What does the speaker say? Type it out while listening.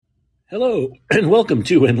Hello, and welcome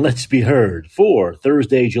to And Let's Be Heard for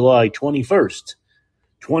Thursday, July 21st,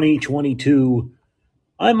 2022.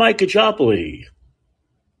 I'm Mike Achopoli.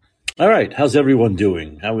 All right, how's everyone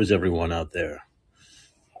doing? How is everyone out there?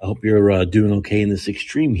 I hope you're doing okay in this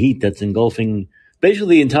extreme heat that's engulfing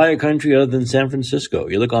basically the entire country other than San Francisco.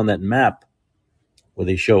 You look on that map where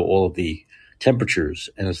they show all of the temperatures,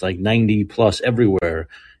 and it's like 90 plus everywhere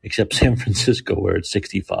except San Francisco where it's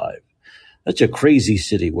 65. That's a crazy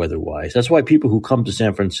city weather-wise. That's why people who come to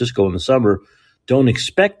San Francisco in the summer don't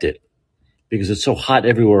expect it, because it's so hot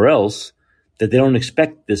everywhere else that they don't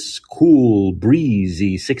expect this cool,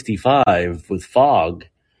 breezy 65 with fog.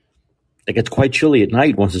 It gets quite chilly at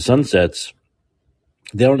night once the sun sets.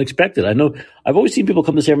 They don't expect it. I know I've always seen people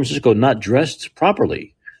come to San Francisco not dressed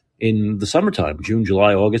properly in the summertime, June,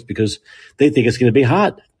 July, August, because they think it's going to be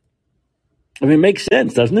hot. I mean, it makes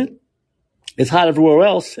sense, doesn't it? It's hot everywhere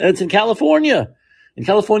else, and it's in California. And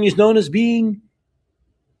California is known as being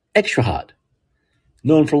extra hot.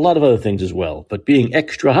 Known for a lot of other things as well, but being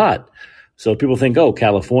extra hot. So people think, oh,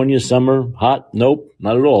 California, summer, hot. Nope,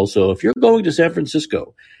 not at all. So if you're going to San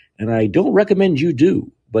Francisco, and I don't recommend you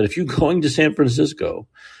do, but if you're going to San Francisco,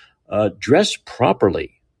 dress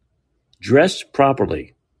properly. Dress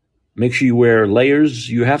properly. Make sure you wear layers.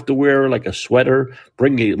 You have to wear like a sweater.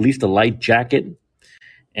 Bring at least a light jacket.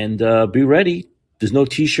 And be ready. There's no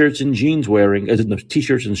T-shirts and jeans wearing. There's no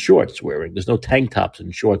T-shirts and shorts wearing. There's no tank tops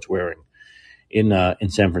and shorts wearing in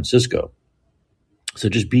San Francisco. So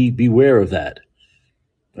just beware of that.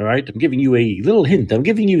 All right? I'm giving you a little hint. I'm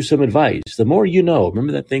giving you some advice. The more you know.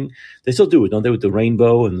 Remember that thing? They still do it, don't they, with the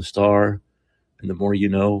rainbow and the star? And the more you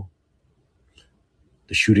know.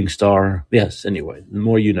 The shooting star. Yes, anyway. The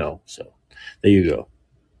more you know. So there you go.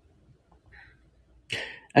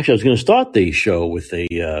 Actually, I was going to start the show with the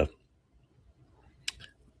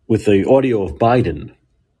audio of Biden.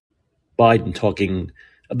 Biden talking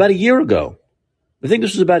about a year ago. I think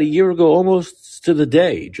this was about a year ago, almost to the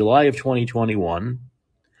day, July of 2021.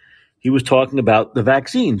 He was talking about the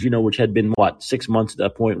vaccines, which had been, 6 months at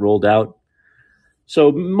that point rolled out.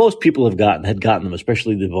 So most people had gotten them,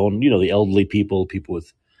 especially the elderly people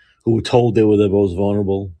who were told they were the most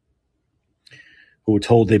vulnerable, who were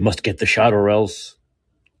told they must get the shot or else.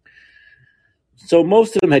 So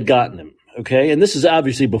most of them had gotten them, okay? And this is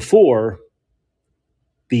obviously before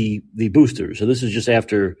the booster. So this is just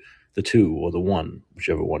after the 2 or the 1,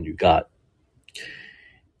 whichever one you got.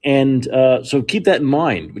 And so keep that in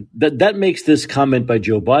mind. That makes this comment by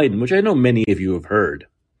Joe Biden, which I know many of you have heard,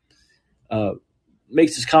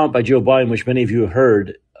 makes this comment by Joe Biden, which many of you have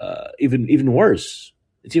heard, even worse.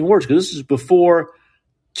 It's even worse because this is before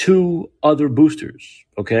 2 other boosters,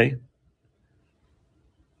 okay?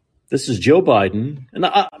 This is Joe Biden, and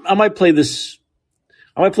I might play this.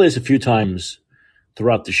 I might play this a few times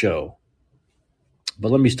throughout the show. But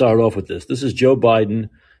let me start off with this. This is Joe Biden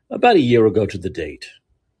about a year ago to the date.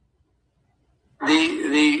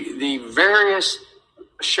 The various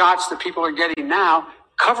shots that people are getting now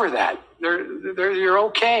cover that. You're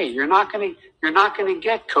okay. You're not going to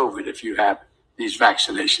get COVID if you have these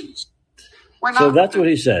vaccinations. So that's what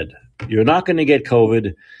he said. You're not going to get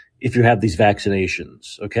COVID if you have these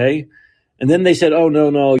vaccinations, okay? And then they said, oh,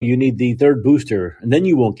 no, you need the 3rd booster, and then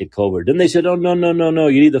you won't get COVID. Then they said, oh, no,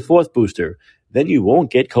 you need the 4th booster, then you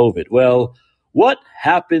won't get COVID. Well, what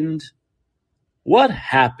happened? What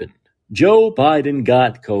happened? Joe Biden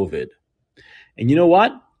got COVID. And you know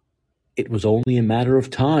what? It was only a matter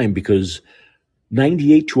of time because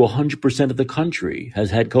 98 to 100% of the country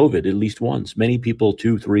has had COVID at least once. Many people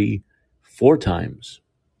 2, 3, 4 times.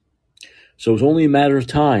 So it was only a matter of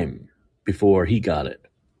time before he got it.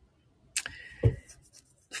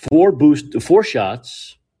 4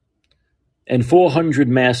 shots and 400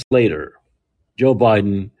 masks later, Joe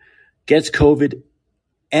Biden gets COVID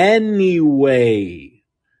anyway.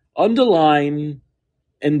 Underline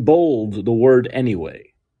and bold the word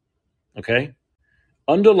anyway. Okay?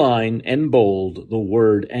 Underline and bold the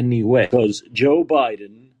word anyway. Because Joe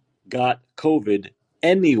Biden got COVID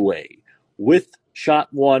anyway with shot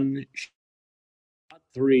 1, shot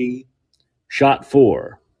 3, shot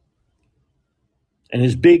 4. And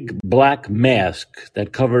his big black mask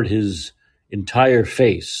that covered his entire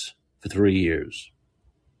face for 3 years.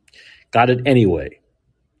 Got it anyway.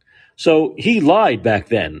 So he lied back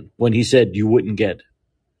then when he said you wouldn't get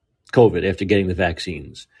COVID after getting the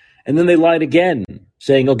vaccines. And then they lied again,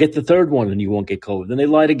 saying, oh, get the 3rd one and you won't get COVID. Then they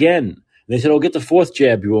lied again. They said, oh, get the 4th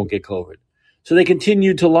jab, you won't get COVID. So they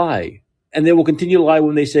continued to lie. And they will continue to lie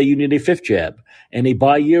when they say you need a 5th jab and a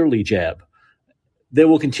bi-yearly jab. They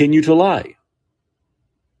will continue to lie.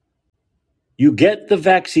 You get the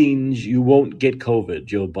vaccines, you won't get COVID,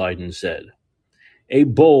 Joe Biden said. A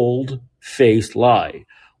bold-faced lie.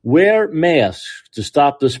 Wear masks to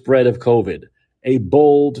stop the spread of COVID. A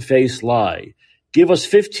bold-faced lie. Give us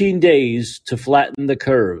 15 days to flatten the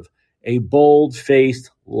curve. A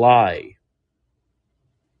bold-faced lie.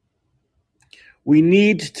 We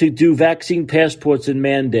need to do vaccine passports and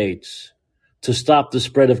mandates to stop the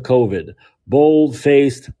spread of COVID.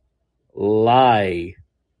 Bold-faced lie.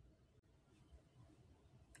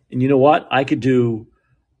 And you know what? I could do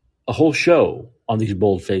a whole show on these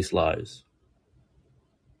bold-faced lies.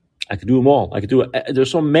 I could do them all.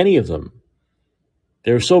 There's so many of them.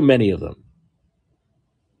 There are so many of them.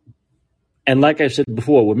 And like I said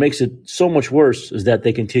before, what makes it so much worse is that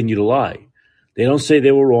they continue to lie. They don't say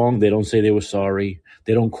they were wrong. They don't say they were sorry.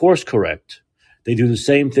 They don't course correct. They do the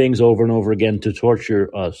same things over and over again to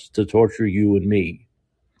torture us, to torture you and me,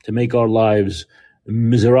 to make our lives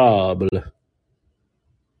miserable.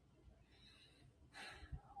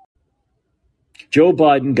 Joe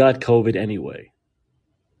Biden got COVID anyway.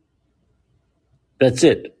 That's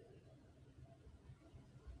it.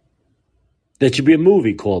 There should be a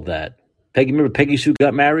movie called that. Remember Peggy Sue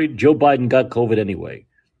Got Married? Joe Biden got COVID anyway.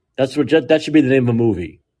 That should be the name of a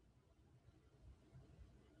movie.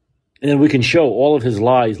 And then we can show all of his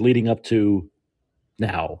lies leading up to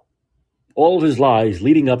now. All of his lies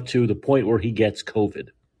leading up to the point where he gets COVID.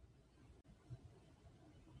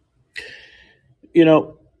 You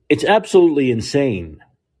know, it's absolutely insane.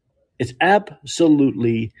 It's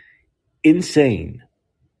absolutely insane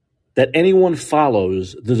that anyone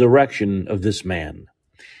follows the direction of this man.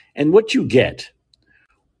 And what you get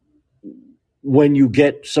when you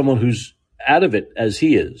get someone who's out of it as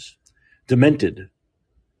he is, demented,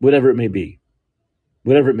 whatever it may be,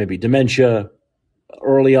 dementia,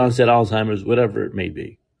 early onset Alzheimer's, whatever it may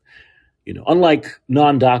be. You know, unlike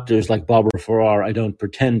non-doctors like Barbara Ferrer, I don't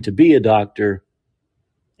pretend to be a doctor,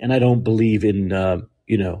 and I don't believe in,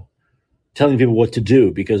 telling people what to do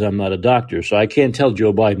because I'm not a doctor. So I can't tell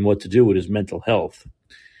Joe Biden what to do with his mental health.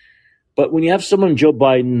 But when you have someone in Joe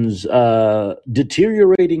Biden's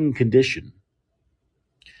deteriorating condition,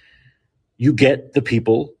 you get the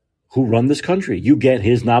people who run this country. You get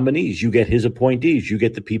his nominees. You get his appointees. You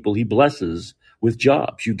get the people he blesses with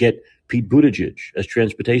jobs. You get Pete Buttigieg as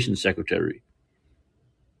transportation secretary.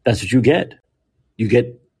 That's what you get. You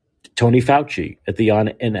get Tony Fauci at the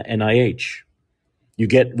NIH. You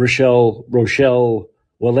get Rochelle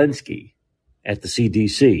Walensky at the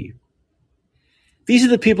CDC. These are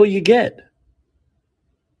the people you get.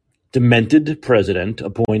 Demented president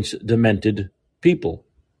appoints demented people.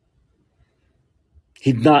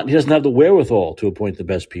 He doesn't have the wherewithal to appoint the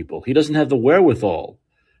best people. He doesn't have the wherewithal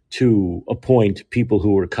to appoint people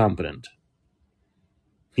who are competent.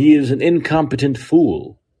 He is an incompetent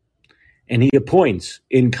fool, and he appoints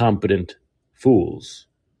incompetent fools.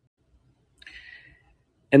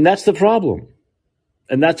 And that's the problem.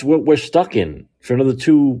 And that's what we're stuck in for another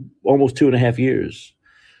almost 2.5 years.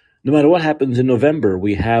 No matter what happens in November,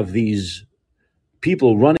 we have these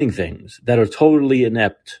people running things that are totally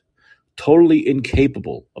inept, totally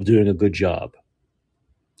incapable of doing a good job,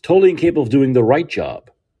 totally incapable of doing the right job.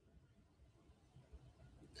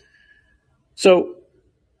 So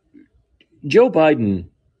Joe Biden,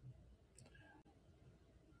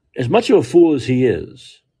 as much of a fool as he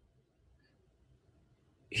is,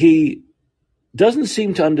 he doesn't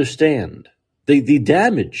seem to understand the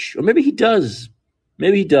damage, or maybe he does.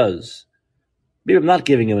 Maybe I'm not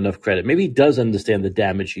giving him enough credit. Maybe he does understand the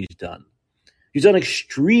damage he's done. He's done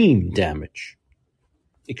extreme damage,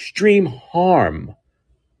 extreme harm,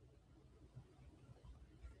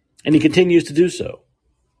 and he continues to do so.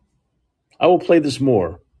 I will play this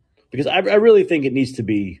more because I really think it needs to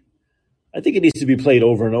be. I think it needs to be played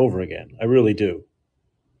over and over again. I really do.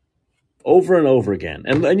 Over and over again.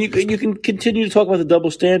 And you can continue to talk about the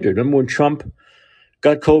double standard. Remember when Trump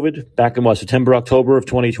got COVID back in September, October of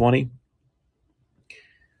 2020?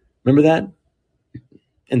 Remember that?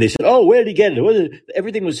 And they said, oh, where did he get it?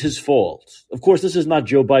 Everything was his fault. Of course, this is not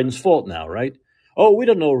Joe Biden's fault now, right? Oh, we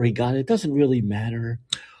don't know where he got it. It doesn't really matter.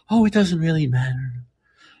 Oh, it doesn't really matter.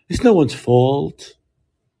 It's no one's fault.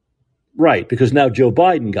 Right, because now Joe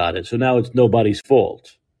Biden got it, so now it's nobody's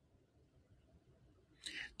fault.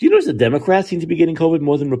 Do you notice the Democrats seem to be getting COVID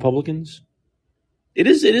more than Republicans? It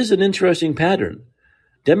is an interesting pattern.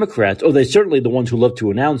 Democrats, they're certainly the ones who love to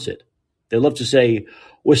announce it. They love to say,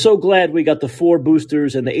 we're so glad we got the 4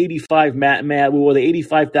 boosters and the 85 we wore the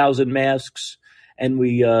 85,000 masks, and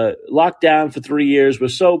we locked down for 3 years. We're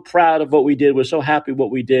so proud of what we did. We're so happy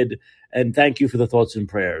what we did, and thank you for the thoughts and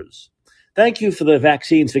prayers. Thank you for the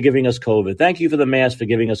vaccines for giving us COVID. Thank you for the mask for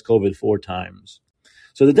giving us COVID 4 times.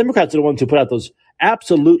 So the Democrats are the ones who put out those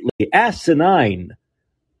absolutely asinine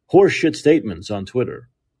horseshit statements on Twitter.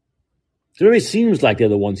 So maybe it seems like they're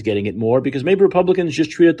the ones getting it more because maybe Republicans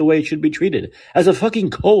just treat it the way it should be treated, as a fucking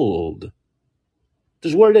cold.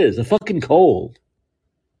 This is what it is, a fucking cold.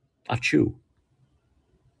 Achoo.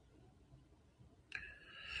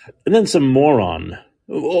 And then some moron.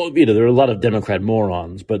 There are a lot of Democrat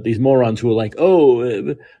morons, but these morons who are like,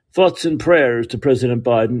 thoughts and prayers to President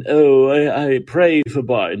Biden. I pray for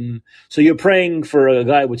Biden. So you're praying for a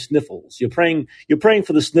guy with sniffles. You're praying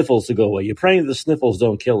for the sniffles to go away. You're praying the sniffles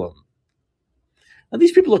don't kill him. Now,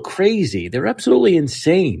 these people are crazy. They're absolutely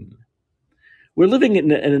insane. We're living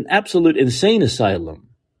in an absolute insane asylum.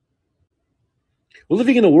 We're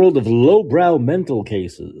living in a world of lowbrow mental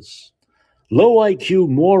cases. Low IQ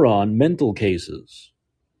moron mental cases.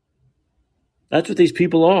 That's what these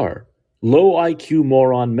people are. Low IQ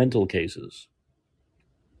moron mental cases.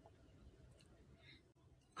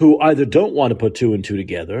 Who either don't want to put 2 and 2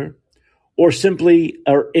 together or simply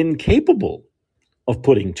are incapable of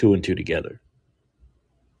putting 2 and 2 together.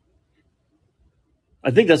 I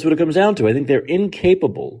think that's what it comes down to. I think they're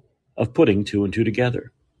incapable of putting 2 and 2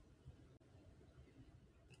 together.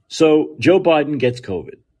 So Joe Biden gets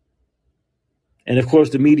COVID. And of course,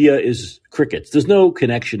 the media is crickets. There's no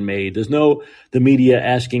connection made. There's no the media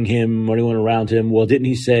asking him or anyone around him, well, didn't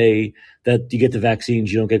he say that you get the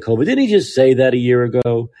vaccines, you don't get COVID? Didn't he just say that a year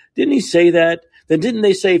ago? Didn't he say that? Then didn't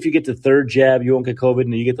they say if you get the 3rd jab, you won't get COVID,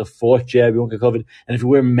 and you get the 4th jab, you won't get COVID, and if you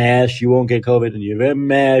wear masks, you won't get COVID, and if you wear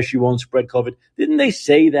masks, you won't spread COVID? Didn't they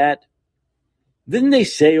say that? Didn't they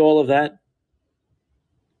say all of that?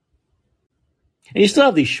 And you still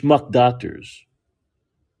have these schmuck doctors.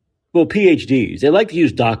 Well, PhDs. They like to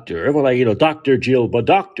use doctor. Everyone Dr. Jill, but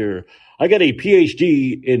doctor, I got a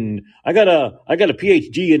PhD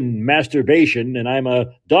in masturbation, and I'm a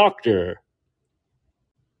doctor.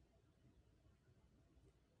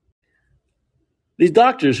 These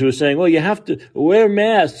doctors who are saying, well, you have to wear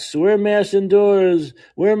masks indoors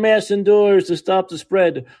to stop the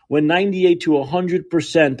spread, when 98 to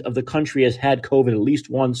 100% of the country has had COVID at least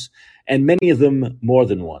once, and many of them more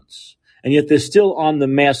than once. And yet they're still on the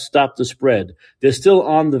mask stop the spread. They're still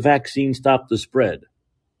on the vaccine stop the spread.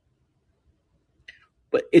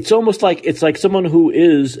 But it's almost like someone who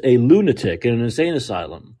is a lunatic in an insane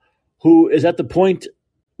asylum, who is at the point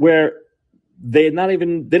where they don't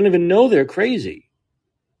even know they're crazy.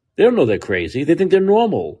 They don't know they're crazy. They think they're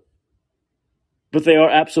normal. But they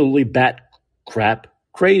are absolutely bat crap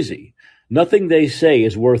crazy. Nothing they say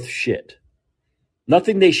is worth shit.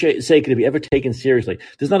 Nothing they say can be ever taken seriously.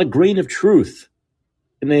 There's not a grain of truth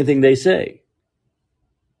in anything they say.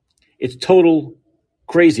 It's total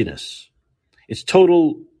craziness. It's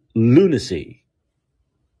total lunacy.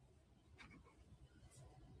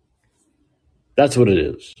 That's what it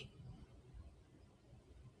is.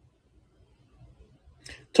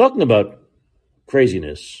 Talking about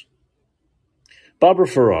craziness, Barbara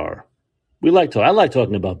Ferrer. I like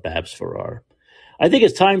talking about Babs Ferrer. I think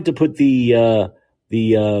it's time to put the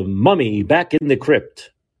mummy back in the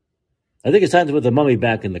crypt. I think it's time to put the mummy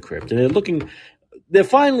back in the crypt. And they're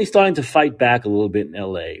finally starting to fight back a little bit in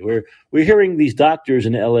LA. We're hearing these doctors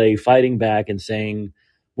in LA fighting back and saying,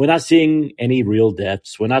 we're not seeing any real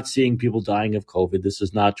deaths. We're not seeing people dying of COVID. This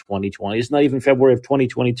is not 2020. It's not even February of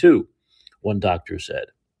 2022, one doctor said.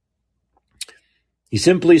 He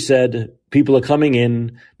simply said people are coming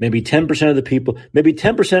in, maybe 10% of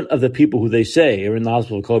the people who they say are in the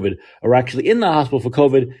hospital for COVID are actually in the hospital for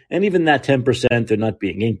COVID. And even that 10%, they're not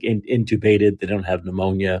being intubated. They don't have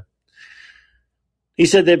pneumonia. He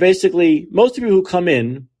said they're basically, most of you who come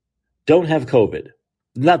in don't have COVID.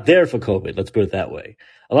 They're not there for COVID. Let's put it that way.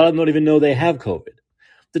 A lot of them don't even know they have COVID.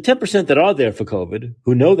 The 10% that are there for COVID,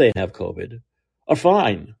 who know they have COVID, are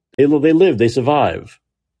fine. They live, they survive.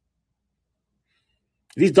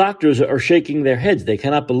 These doctors are shaking their heads. They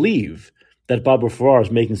cannot believe that Barbara Ferrer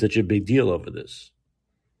is making such a big deal over this.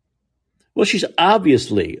 Well, she's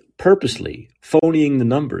obviously, purposely phonying the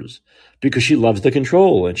numbers because she loves the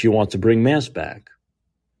control and she wants to bring masks back.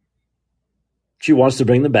 She wants to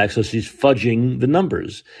bring them back, so she's fudging the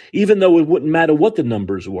numbers, even though it wouldn't matter what the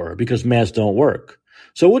numbers were because masks don't work.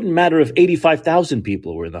 So it wouldn't matter if 85,000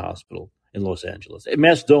 people were in the hospital in Los Angeles.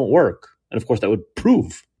 Masks don't work. And of course, that would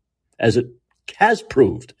prove, as it has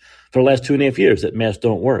proved for the last 2.5 years, that masks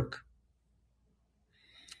don't work.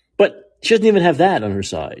 But she doesn't even have that on her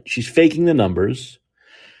side. She's faking the numbers.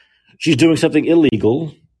 She's doing something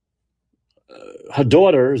illegal. Her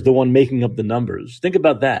daughter is the one making up the numbers. Think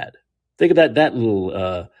about that. Think about that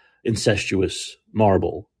little incestuous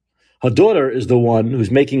marble. Her daughter is the one who's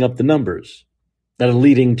making up the numbers that are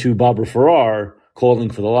leading to Barbara Ferrer calling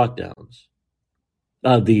for the lockdowns.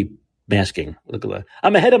 The masking. Look at that.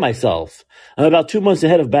 I'm ahead of myself. I'm about 2 months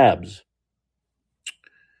ahead of Babs.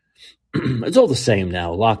 It's all the same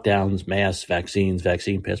now. Lockdowns, masks, vaccines,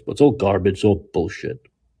 vaccine passports. It's all garbage. It's all bullshit.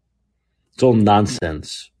 It's all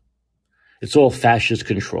nonsense. It's all fascist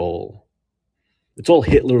control. It's all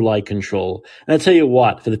Hitler-like control. And I'll tell you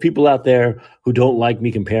what, for the people out there who don't like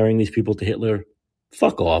me comparing these people to Hitler,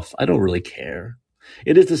 fuck off. I don't really care.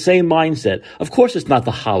 It is the same mindset. Of course it's not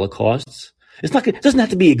the Holocaust. It doesn't have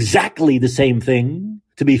to be exactly the same thing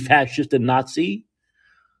to be fascist and Nazi.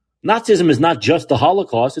 Nazism is not just the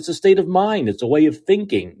Holocaust. It's a state of mind. It's a way of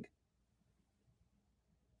thinking.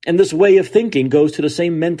 And this way of thinking goes to the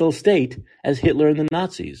same mental state as Hitler and the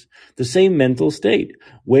Nazis. The same mental state.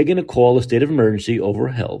 We're going to call a state of emergency over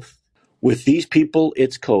health. With these people,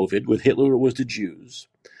 it's COVID. With Hitler, it was the Jews.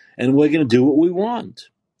 And we're going to do what we want.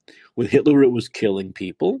 With Hitler, it was killing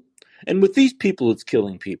people. And with these people, it's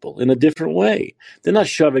killing people in a different way. They're not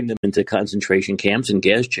shoving them into concentration camps and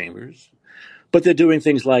gas chambers. But they're doing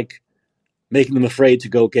things like making them afraid to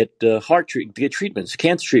go get treatments,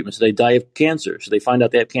 cancer treatments. So they die of cancer. So they find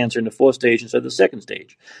out they have cancer in the 4th stage instead of the 2nd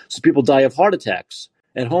stage. So people die of heart attacks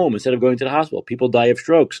at home instead of going to the hospital. People die of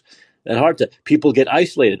strokes at heart attack. People get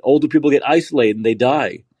isolated. Older people get isolated and they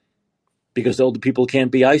die because older people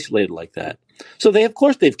can't be isolated like that. So of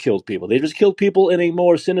course they've killed people. They've just killed people in a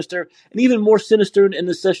more sinister and even more sinister and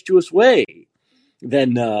incestuous way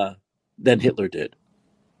than Hitler did.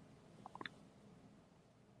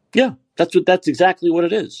 Yeah, that's exactly what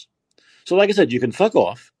it is. So like I said, you can fuck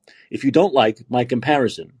off if you don't like my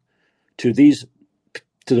comparison to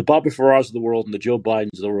the Barbara Ferrars of the world and the Joe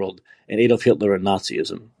Bidens of the world and Adolf Hitler and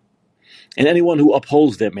Nazism. And anyone who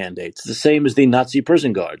upholds their mandates, the same as the Nazi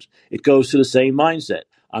prison guards. It goes to the same mindset.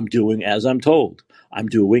 I'm doing as I'm told. I'm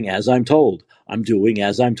doing as I'm told. I'm doing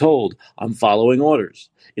as I'm told. I'm following orders.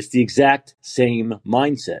 It's the exact same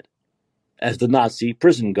mindset as the Nazi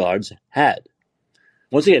prison guards had.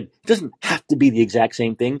 Once again, it doesn't have to be the exact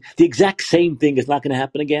same thing. The exact same thing is not going to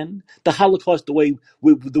happen again. The Holocaust, the way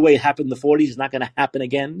it happened in the 40s, is not going to happen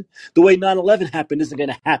again. The way 9/11 happened isn't going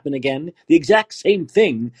to happen again. The exact same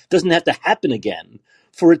thing doesn't have to happen again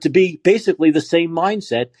for it to be basically the same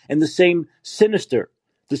mindset and the same sinister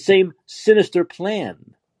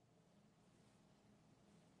plan.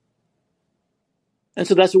 And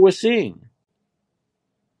so that's what we're seeing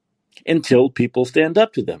until people stand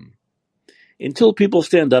up to them. Until people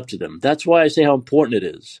stand up to them. That's why I say how important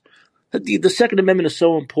it is. The Second Amendment is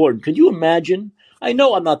so important. Can you imagine? I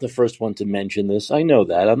know I'm not the first one to mention this. I know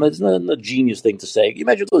that. It's not a genius thing to say. Can you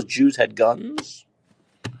imagine if those Jews had guns?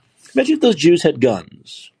 Imagine if those Jews had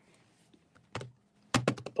guns.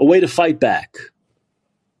 A way to fight back.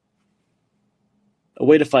 A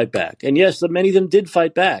way to fight back. And yes, many of them did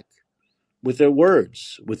fight back with their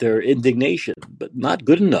words, with their indignation, but not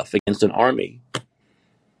good enough against an army.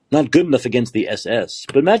 Not good enough against the SS.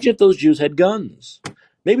 But imagine if those Jews had guns.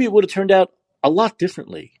 Maybe it would have turned out a lot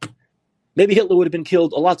differently. Maybe Hitler would have been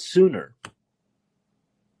killed a lot sooner.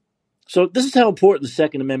 So this is how important the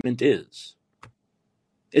Second Amendment is.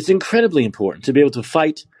 It's incredibly important to be able to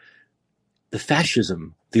fight the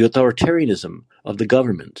fascism, the authoritarianism of the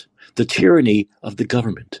government, the tyranny of the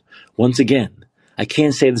government. Once again, I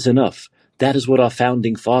can't say this enough. That is what our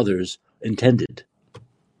founding fathers intended.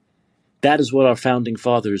 That is what our founding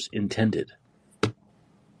fathers intended.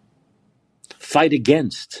 Fight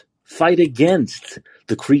against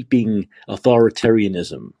the creeping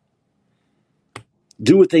authoritarianism.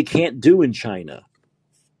 Do what they can't do in China.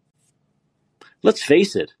 Let's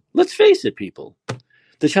face it, people.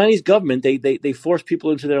 The Chinese government, they force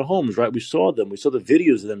people into their homes, right? We saw the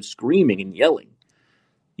videos of them screaming and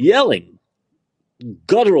yelling,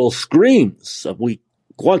 guttural screams of we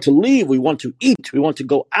want to leave, we want to eat, we want to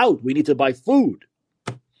go out, we need to buy food.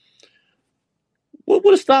 What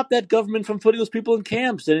would have stopped that government from putting those people in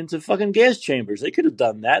camps and into fucking gas chambers? They could have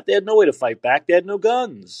done that. They had no way to fight back. They had no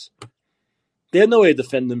guns. They had no way to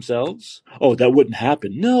defend themselves. Oh, that wouldn't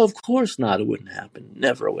happen. No, of course not. It wouldn't happen.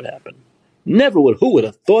 Never would happen. Never would. Who would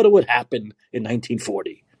have thought it would happen in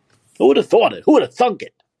 1940? Who would have thought it? Who would have thunk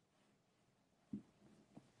it?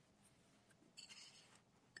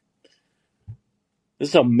 This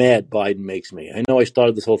is how mad Biden makes me. I know I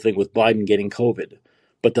started this whole thing with Biden getting COVID,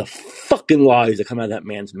 but the fucking lies that come out of that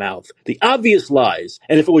man's mouth, the obvious lies.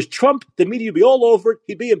 And if it was Trump, the media would be all over it.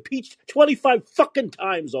 He'd be impeached 25 fucking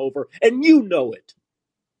times over, and you know it.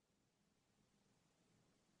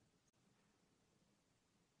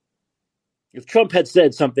 If Trump had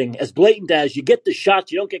said something as blatant as you get the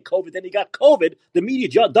shots, you don't get COVID, then you got COVID, the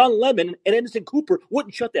media, Don Lemon and Anderson Cooper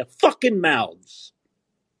wouldn't shut their fucking mouths.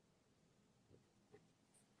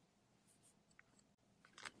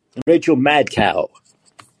 And Rachel Madcow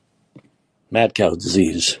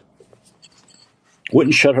disease,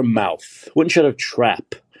 wouldn't shut her mouth, wouldn't shut her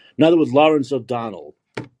trap. Neither would Lawrence O'Donnell.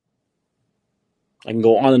 I can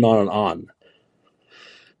go on and on and on.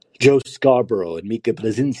 Joe Scarborough and Mika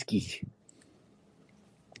Brzezinski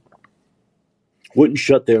wouldn't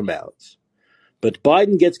shut their mouths. But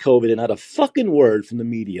Biden gets COVID and not a fucking word from the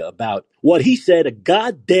media about what he said a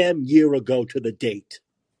goddamn year ago to the date.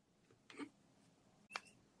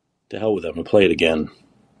 To hell with it. I'm going to play it again. I'm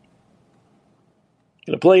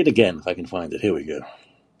going to play it again if I can find it. Here we go.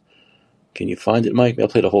 Can you find it, Mike? I'll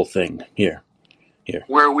play the whole thing. Here.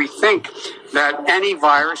 Where we think that any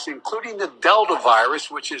virus, including the Delta virus,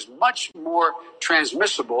 which is much more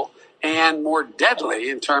transmissible and more deadly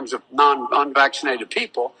in terms of unvaccinated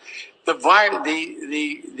people, the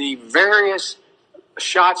various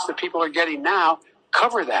shots that people are getting now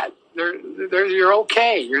cover that. You're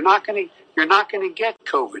okay. You're not going to get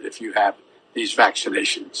COVID if you have these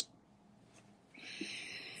vaccinations.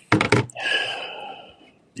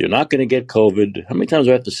 You're not going to get COVID. How many times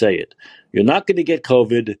do I have to say it? You're not going to get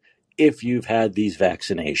COVID if you've had these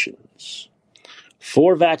vaccinations.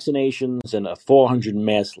 4 vaccinations and a 400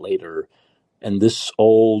 masks later, and this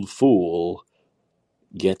old fool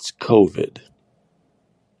gets COVID.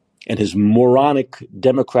 And his moronic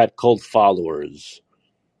Democrat cult followers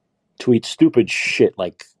tweet stupid shit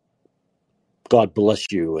like, God bless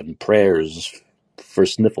you, and prayers for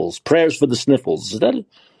sniffles. Prayers for the sniffles. Is that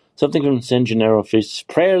something from San Gennaro?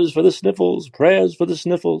 Prayers for the sniffles. Prayers for the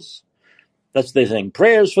sniffles. That's what they're saying.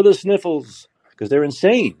 Prayers for the sniffles. Because they're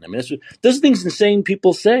insane. I mean, those are things insane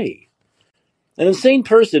people say. An insane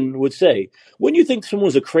person would say, wouldn't you think someone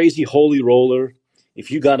was a crazy holy roller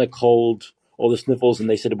if you got a cold or the sniffles and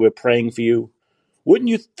they said, we're praying for you? Wouldn't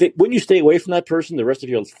you stay away from that person the rest of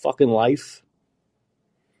your fucking life?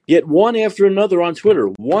 Yet one after another on Twitter,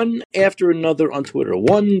 one Democrat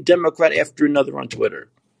after another on Twitter.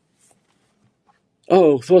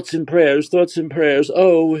 Oh, thoughts and prayers.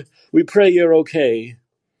 Oh, we pray you're okay.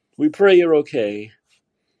 We pray you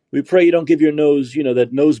don't give your nose, that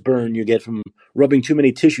nose burn you get from rubbing too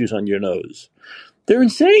many tissues on your nose. They're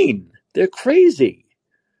insane. They're crazy.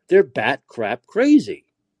 They're bat crap crazy.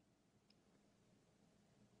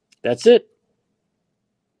 That's it.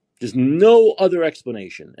 There's no other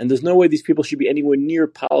explanation. And there's no way these people should be anywhere near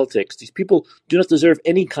politics. These people do not deserve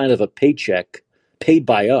any kind of a paycheck paid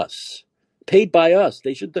by us.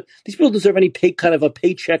 These people deserve any kind of a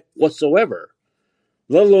paycheck whatsoever,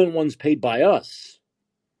 let alone ones paid by us.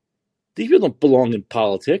 These people don't belong in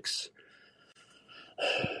politics.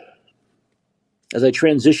 As I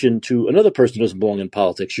transition to another person who doesn't belong in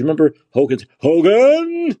politics, you remember Hogan?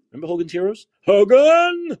 Remember Hogan's Heroes?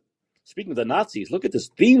 Hogan! Speaking of the Nazis, look at this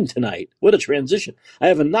theme tonight. What a transition. I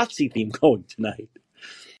have a Nazi theme going tonight.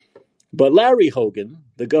 But Larry Hogan,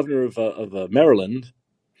 the governor of Maryland,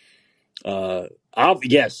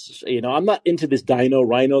 yes, I'm not into this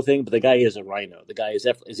rhino thing, but the guy is a rhino. The guy is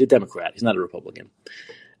a Democrat. He's not a Republican.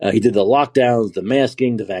 He did the lockdowns, the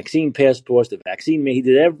masking, the vaccine passports, he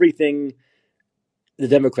did everything the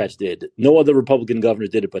Democrats did. No other Republican governor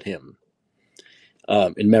did it but him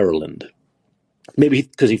in Maryland. Maybe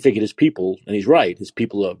because he figured his people, and he's right, his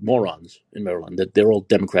people are morons in Maryland, that they're all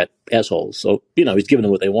Democrat assholes. So, he's giving them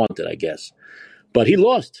what they wanted, I guess. But he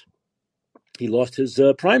lost. He lost his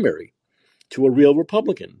primary to a real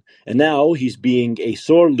Republican. And now he's being a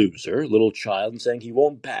sore loser, little child, and saying he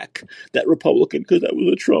won't back that Republican because that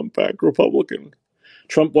was a Trump-backed Republican.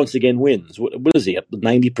 Trump once again wins. What is he, up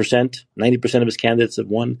 90%? 90% of his candidates have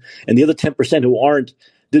won. And the other 10% who aren't,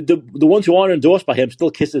 the ones who aren't endorsed by him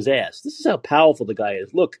still kiss his ass. This is how powerful the guy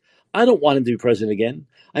is. Look, I don't want him to be president again.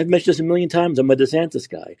 I've mentioned this a million times. I'm a DeSantis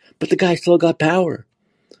guy. But the guy still got power.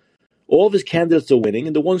 All of his candidates are winning,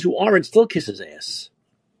 and the ones who aren't still kiss his ass.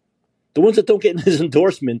 The ones that don't get his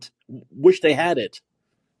endorsement wish they had it.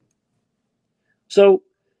 So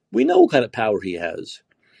we know what kind of power he has.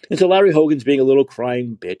 And so Larry Hogan's being a little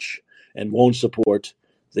crying bitch and won't support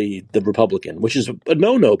the Republican, which is a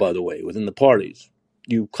no-no, by the way, within the parties.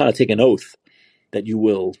 You kind of take an oath that you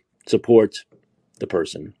will support the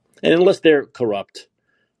person. And unless they're corrupt,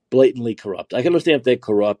 blatantly corrupt. I can understand if they're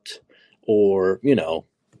corrupt or,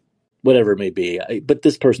 whatever it may be. But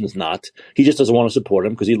this person is not. He just doesn't want to support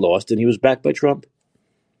him because he lost and he was backed by Trump.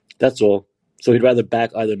 That's all. So he'd rather back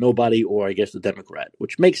either nobody or, I guess, the Democrat,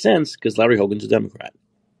 which makes sense because Larry Hogan's a Democrat.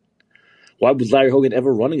 Why was Larry Hogan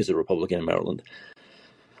ever running as a Republican in Maryland?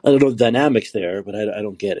 I don't know the dynamics there, but I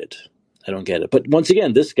don't get it. I don't get it. But once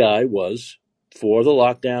again, this guy was for the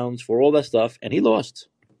lockdowns, for all that stuff, and he lost.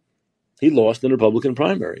 He lost in the Republican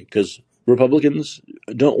primary because Republicans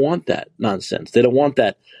don't want that nonsense. They don't want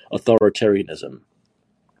that authoritarianism,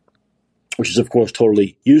 which is, of course,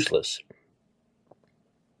 totally useless.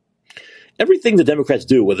 Everything the Democrats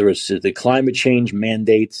do, whether it's the climate change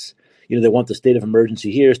mandates, they want the state of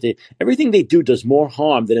emergency here, everything they do does more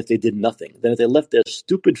harm than if they did nothing, than if they left their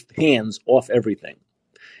stupid hands off everything.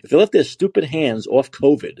 If they left their stupid hands off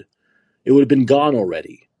COVID, it would have been gone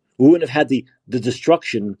already. We wouldn't have had the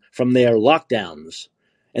destruction from their lockdowns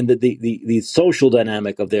and the social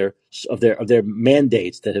dynamic of their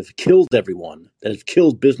mandates that have killed everyone, that have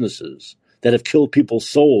killed businesses, that have killed people's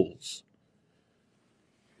souls.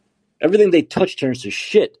 Everything they touch turns to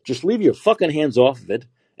shit. Just leave your fucking hands off of it,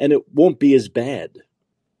 and it won't be as bad.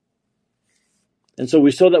 And so we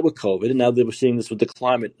saw that with COVID, and now they were seeing this with the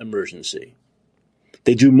climate emergency.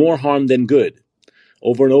 They do more harm than good.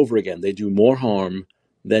 Over and over again, they do more harm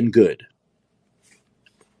than good.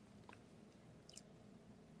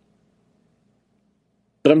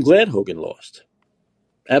 But I'm glad Hogan lost.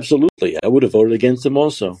 Absolutely. I would have voted against him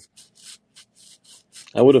also.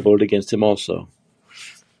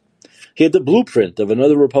 He had the blueprint of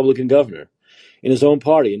another Republican governor in his own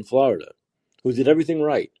party in Florida who did everything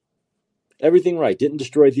right. Everything right. Didn't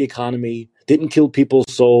destroy the economy, didn't kill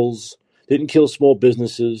people's souls, didn't kill small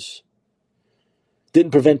businesses,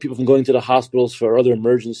 didn't prevent people from going to the hospitals for other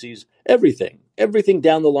emergencies. Everything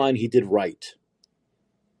down the line he did right.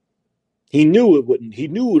 He knew it wouldn't. He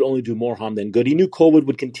knew it would only do more harm than good. He knew COVID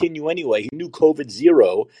would continue anyway. He knew COVID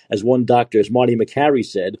zero, as one doctor, as Marty McCary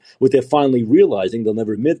said, what they're finally realizing, they'll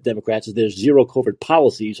never admit, Democrats, is their zero COVID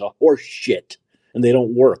policies are horse shit, and they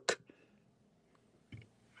don't work.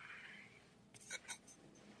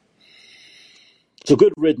 So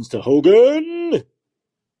good riddance to Hogan.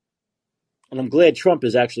 And I'm glad Trump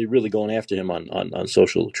is actually really going after him on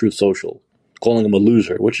social, Truth Social, calling him a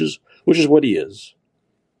loser, which is what he is.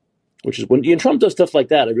 Which is when Trump does stuff like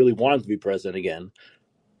that, I really want him to be president again.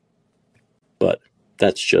 But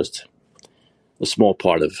that's just a small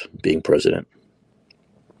part of being president.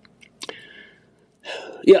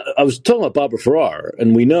 Yeah, I was talking about Barbara Ferrer,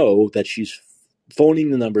 and we know that she's phoning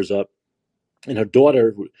the numbers up. And her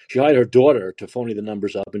daughter, she hired her daughter to phony the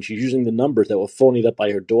numbers up, and she's using the numbers that were phonied up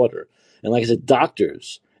by her daughter. And like I said,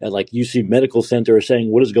 doctors at like UC Medical Center are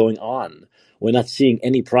saying, what is going on? We're not seeing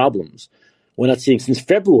any problems. We're not seeing, since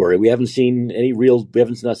February, we haven't seen any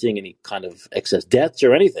not seeing any kind of excess deaths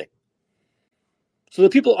or anything. So the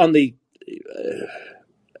people on the,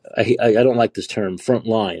 I don't like this term, front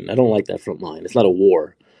line. I don't like that front line. It's not a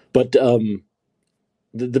war. But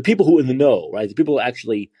the people who are in the know, right, the people who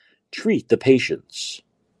actually treat the patients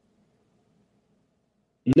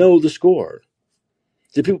know the score.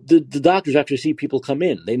 The doctors actually see people come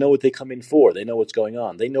in. They know what they come in for. They know what's going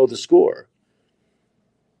on. They know the score.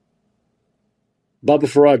 Barbara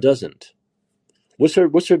Ferrer doesn't. What's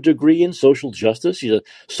her degree in? Social justice? She's a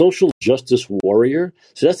social justice warrior.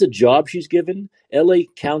 So that's the job she's given. LA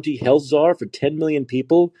County Health Czar for 10 million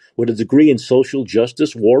people with a degree in social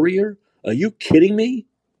justice warrior? Are you kidding me?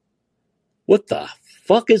 What the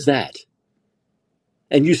fuck is that?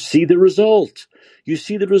 And you see the result. You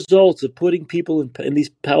see the results of putting people in these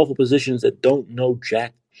powerful positions that don't know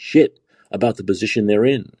jack shit about the position they're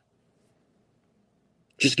in.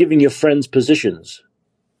 Just giving your friends positions.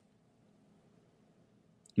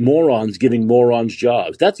 Morons giving morons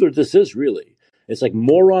jobs. That's what this is, really. It's like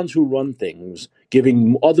morons who run things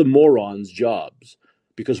giving other morons jobs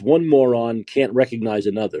because one moron can't recognize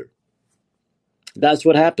another. That's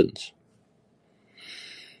what happens.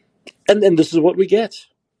 And then this is what we get.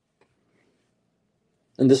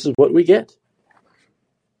 And this is what we get.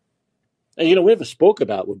 And, we never spoke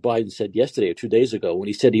about what Biden said yesterday or 2 days ago when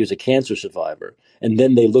he said he was a cancer survivor. And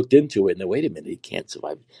then they looked into it and they, wait a minute, he can't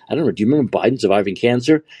survive. I don't know. Do you remember Biden surviving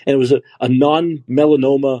cancer? And it was a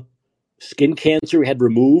non-melanoma skin cancer he had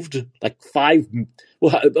removed.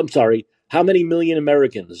 How many million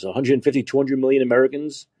Americans? 150, 200 million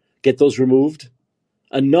Americans get those removed?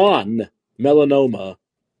 A non-melanoma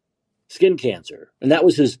skin cancer. And that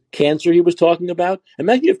was his cancer he was talking about.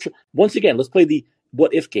 Imagine if, once again, let's play the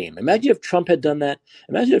what if game. Imagine if Trump had done that.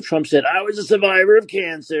 Imagine if Trump said, I was a survivor of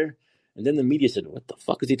cancer. And then the media said, what the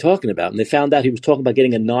fuck is he talking about? And they found out he was talking about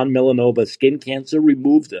getting a non-melanoma skin cancer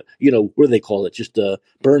removed, what do they call it? Just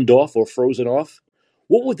burned off or frozen off.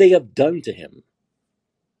 What would they have done to him?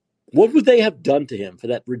 What would they have done to him for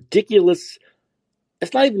that ridiculous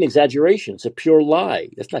That's not even an exaggeration. It's a pure lie.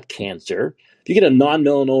 That's not cancer. If you get a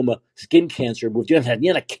non-melanoma skin cancer removed, you're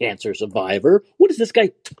not a cancer survivor. What is this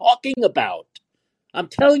guy talking about? I'm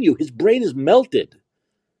telling you, his brain is melted.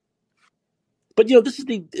 But, this is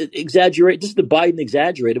the Biden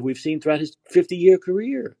exaggerated we've seen throughout his 50-year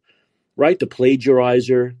career, right? The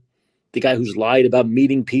plagiarizer, the guy who's lied about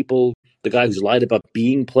meeting people, the guy who's lied about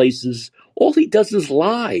being places. All he does is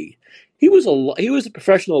lie. He was a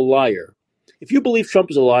professional liar. If you believe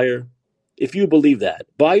Trump is a liar, if you believe that,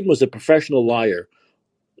 Biden was a professional liar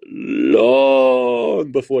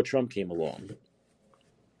long before Trump came along.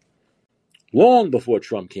 Long before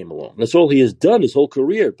Trump came along. That's all he has done his whole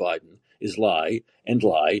career, Biden, is lie and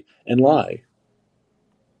lie and lie.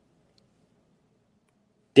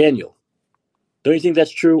 Daniel, don't you think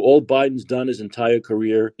that's true? All Biden's done his entire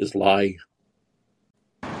career is lie.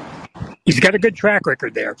 He's got a good track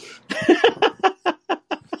record there.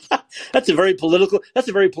 That's a very political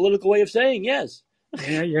way of saying yes.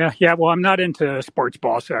 Yeah. Well, I'm not into sports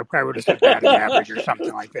ball, so I probably would have said batting average or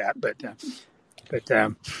something like that. But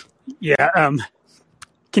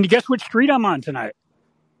can you guess which street I'm on tonight?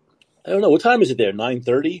 I don't know. What time is it there?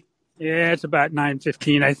 9:30? Yeah, it's about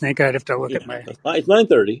 9:15. I think I'd have to look at my. It's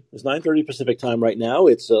 9:30. It's 9:30 Pacific time right now.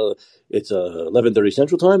 It's 11:30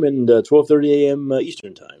 Central time and 12:30 a.m.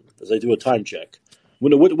 Eastern time. As I do a time check.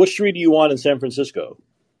 What street are you on in San Francisco?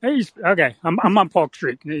 Okay, I'm on Polk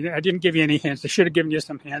Street. I didn't give you any hints. I should have given you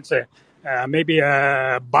some hints. Maybe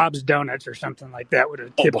Bob's Donuts or something like that would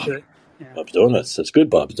have tipped it. Yeah. Bob's Donuts. That's good,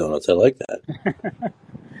 Bob's Donuts. I like that.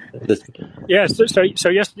 Yeah, so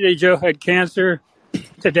yesterday Joe had cancer.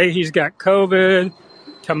 Today he's got COVID.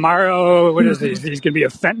 Tomorrow, what is he? He's going to be a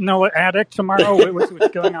fentanyl addict tomorrow? What's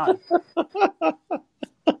going on?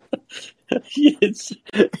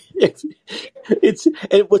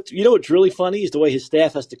 What's really funny is the way his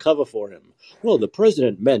staff has to cover for him. Well, the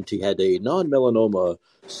president meant he had a non-melanoma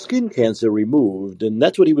skin cancer removed, and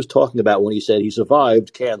that's what he was talking about when he said he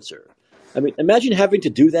survived cancer. I mean, imagine having to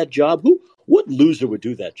do that job. What loser would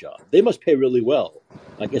do that job? They must pay really well.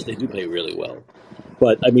 I guess they do pay really well.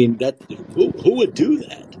 But, I mean, who would do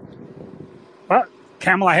that? Well,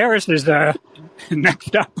 Kamala Harris is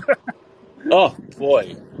next up. Oh,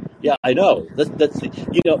 boy. Yeah, I know. That's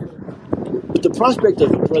with the prospect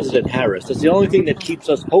of President Harris, that's the only thing that keeps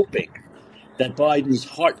us hoping that Biden's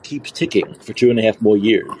heart keeps ticking for 2.5 more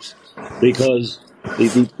years. Because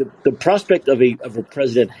the prospect of a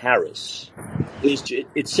President Harris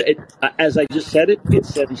as I just said it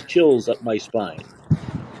sends chills up my spine.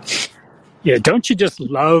 Yeah, don't you just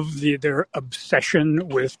love their obsession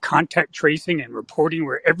with contact tracing and reporting,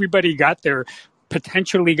 where everybody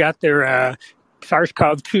potentially got their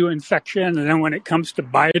SARS-CoV-2 infection, and then when it comes to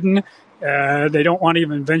Biden, they don't want to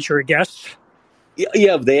even venture a guess?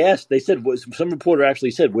 Yeah, they said, some reporter actually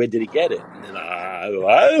said, where did he get it? And I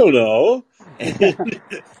don't know.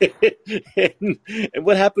 And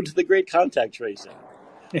what happened to the great contact tracing?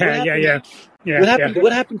 Yeah.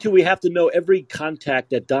 What happened to we have to know every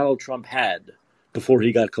contact that Donald Trump had before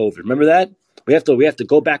he got COVID? Remember that? We have to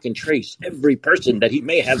go back and trace every person that he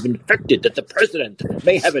may have infected, that the president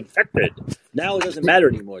may have infected. Now it doesn't matter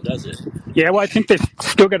anymore, does it? Yeah, well, I think they've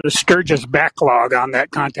still got a Sturgis backlog on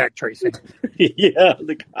that contact tracing. Yeah,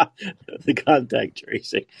 the contact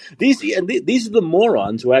tracing. These are the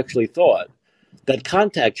morons who actually thought that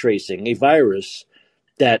contact tracing, a virus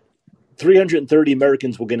that 330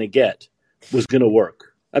 Americans were going to get, was going to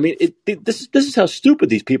work. I mean, this is how stupid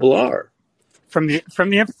these people are. From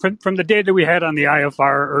the data we had on the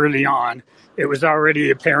IFR early on, it was already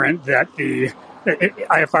apparent that the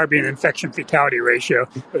IFR being infection fatality ratio,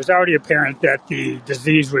 it was already apparent that the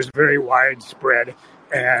disease was very widespread,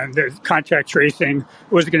 and the contact tracing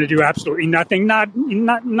was going to do absolutely nothing.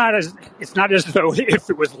 It's not as though if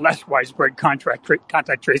it was less widespread,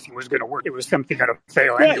 contact tracing was going to work. It was something that would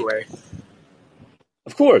fail anyway.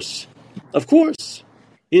 Of course. There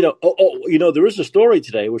is a story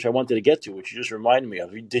today which I wanted to get to, which you just reminded me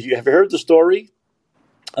of. Did you ever heard the story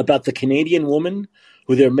about the Canadian woman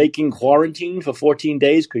who they're making quarantine for 14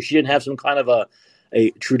 days because she didn't have some kind of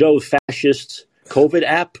a Trudeau fascist COVID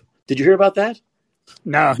app? Did you hear about that?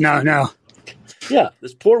 No. Yeah,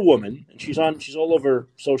 this poor woman, and she's all over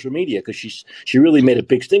social media because she really made a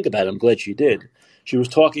big stink about it. I'm glad she did. She was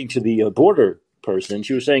talking to the border person.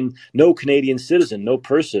 She was saying no Canadian citizen, no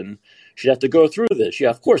person should have to go through this. Yeah,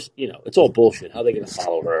 of course, it's all bullshit. How are they going to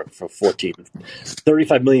follow her for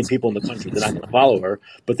 35 million people in the country? They're not going to follow her.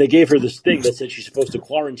 But they gave her this thing that said she's supposed to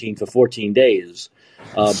quarantine for 14 days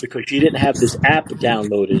because she didn't have this app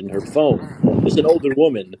downloaded in her phone. This is an older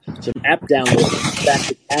woman. Some app downloaded back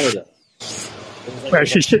to Canada. It was Well,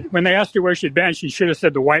 when they asked her where she'd been, she should have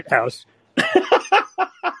said the White House.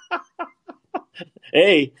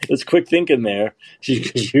 Hey, it's quick thinking there. She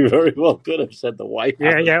very well could have said the White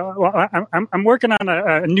House. Yeah. Well, I'm working on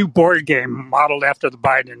a new board game modeled after the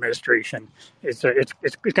Biden administration. It's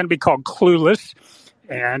going to be called Clueless,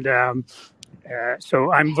 and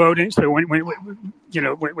so I'm voting. So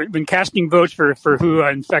when casting votes for who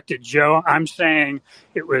infected Joe, I'm saying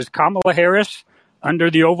it was Kamala Harris under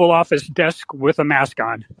the Oval Office desk with a mask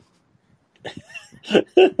on.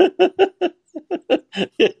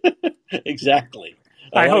 Exactly.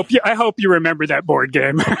 I hope you remember that board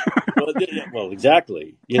game. well,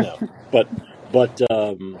 exactly. But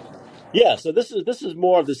yeah. So this is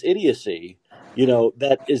more of this idiocy.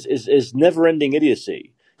 That is never-ending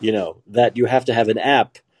idiocy. That you have to have an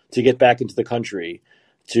app to get back into the country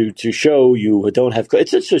to show you don't have.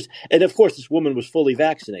 It's just, and of course, this woman was fully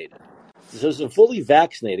vaccinated. So this is a fully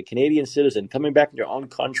vaccinated Canadian citizen coming back into her own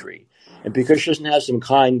country, and because she doesn't have some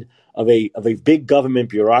kind of a big government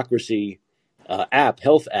bureaucracy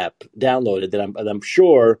health app downloaded, that I'm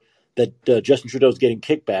sure that Justin Trudeau's getting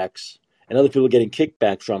kickbacks and other people are getting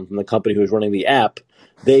kickbacks from the company who's running the app.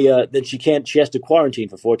 Then she has to quarantine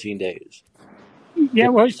for 14 days. Yeah,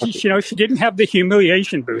 well, she didn't have the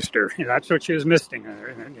humiliation booster. That's what she was missing.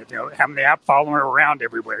 Having the app following her around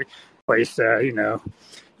everywhere, place. You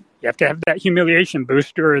have to have that humiliation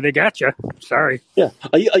booster, or they got you. Sorry. Yeah.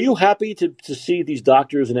 Are you happy to see these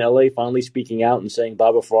doctors in LA finally speaking out and saying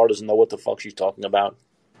Barbara Ferrer doesn't know what the fuck she's talking about?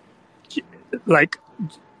 Like,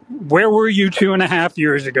 where were you 2.5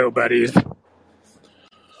 years ago, buddies?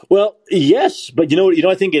 Well, yes, but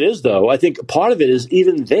I think it is, though. I think part of it is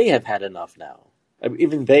even they have had enough now. They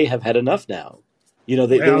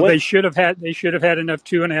should have had enough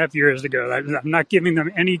 2.5 years ago. I'm not giving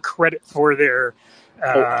them any credit for their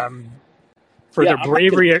their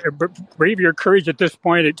bravery or courage at this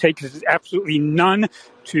point. It takes absolutely none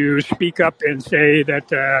to speak up and say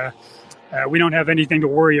that we don't have anything to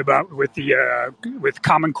worry about with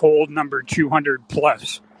common cold number 200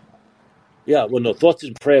 plus. Yeah, well, no, thoughts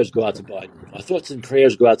and prayers go out to Biden. Our thoughts and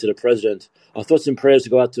prayers go out to the president. Our thoughts and prayers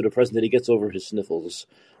go out to the president that he gets over his sniffles.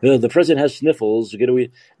 The president has sniffles.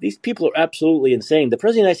 These people are absolutely insane. The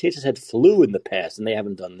president of the United States has had flu in the past, and they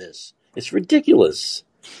haven't done this. It's ridiculous.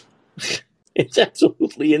 It's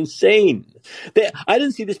absolutely insane. I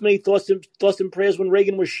didn't see this many thoughts and prayers when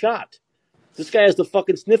Reagan was shot. This guy has the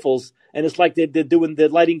fucking sniffles, and it's like they're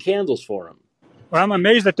lighting candles for him. Well, I'm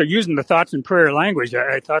amazed that they're using the thoughts and prayer language.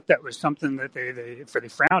 I thought that was something that they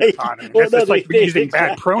frowned upon. That's like using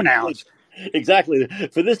bad pronouns. Exactly.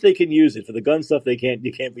 For this, they can use it. For the gun stuff, you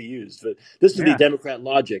can't be used. But this is the Democrat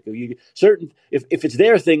logic. If it's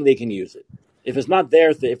their thing, they can use it. If it's not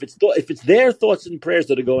their thing, if it's their thoughts and prayers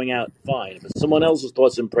that are going out, fine. If it's someone else's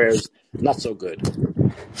thoughts and prayers, not so good.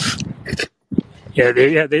 Yeah,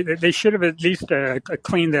 they should have at least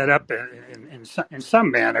cleaned that up in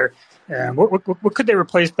some manner. What could they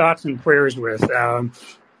replace thoughts and prayers with?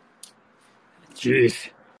 Geez,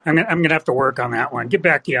 I'm gonna have to work on that one. Get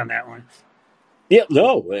back to you on that one. Yeah,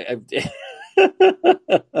 no.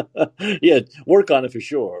 Yeah, work on it for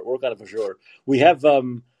sure. We have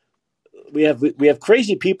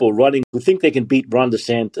crazy people running who think they can beat Ron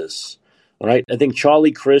DeSantis. All right, I think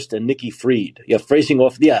Charlie Crist and Nikki Fried. Yeah, facing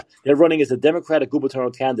off. Yeah, they're running as a Democratic gubernatorial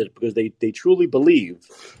candidate because they truly believe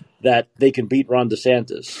that they can beat Ron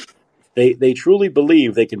DeSantis. They truly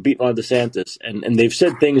believe they can beat Ron DeSantis, and they've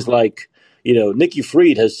said things like, Nikki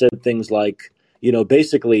Fried has said things like,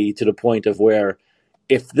 basically to the point of where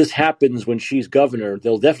if this happens when she's governor,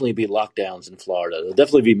 there'll definitely be lockdowns in Florida. There'll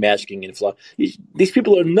definitely be masking in Florida. These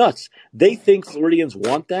people are nuts. They think Floridians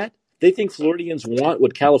want that. They think Floridians want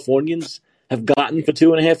what Californians have gotten for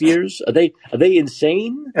 2.5 years. Are they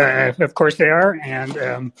insane? Of course they are,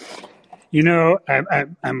 and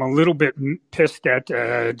I'm a little bit pissed at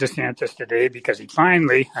DeSantis today because he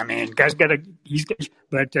finally,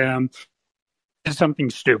 did something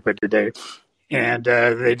stupid today. And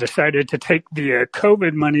they decided to take the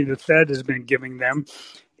COVID money the Fed has been giving them,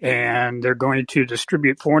 and they're going to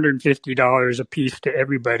distribute $450 a piece to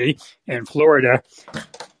everybody in Florida,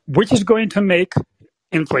 which is going to make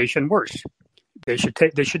inflation worse. They should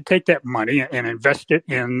take that money and invest it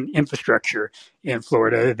in infrastructure in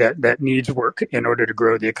Florida that needs work in order to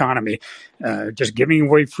grow the economy. Just giving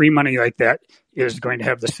away free money like that is going to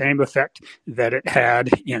have the same effect that it had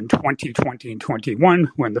in 2020 and 21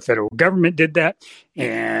 when the federal government did that,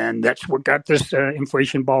 and that's what got this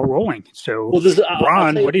inflation ball rolling. So,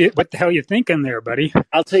 Ron, what the hell are you thinking there, buddy?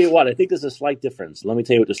 I'll tell you what. I think there's a slight difference. Let me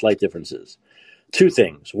tell you what the slight difference is. Two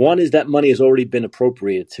things. One is that money has already been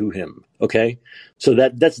appropriated to him. Okay, so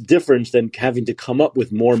that's different than having to come up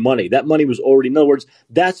with more money. That money was already. In other words,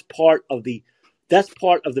 that's part of the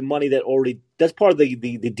money that already. That's part of the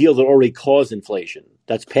deal that already caused inflation.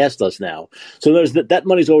 That's past us now. So that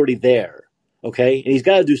money's already there. Okay, and he's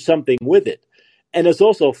got to do something with it. And it's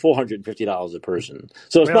also $450 a person.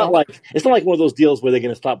 So it's not like one of those deals where they're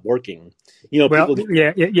going to stop working. It's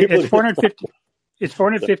 $450. It's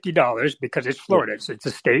 $450 because it's Florida. It's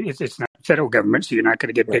a state. It's not federal government, so you're not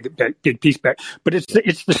going to get big piece back. But it's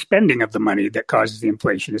the spending of the money that causes the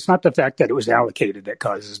inflation. It's not the fact that it was allocated that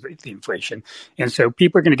causes the inflation. And so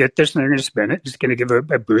people are going to get this and they're going to spend it. It's going to give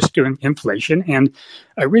a boost to inflation. And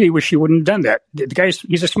I really wish he wouldn't have done that. The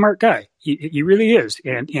he's a smart guy. He really is.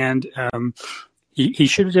 And he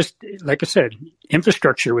should have just, like I said,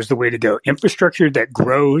 infrastructure was the way to go. Infrastructure that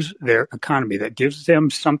grows their economy, that gives them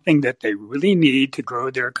something that they really need to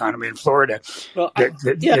grow their economy in Florida. Well, I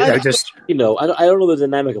don't know the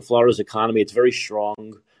dynamic of Florida's economy. It's very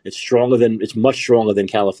strong. It's much stronger than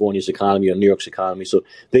California's economy or New York's economy. So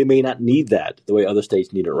they may not need that the way other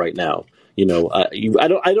states need it right now. I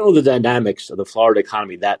don't know the dynamics of the Florida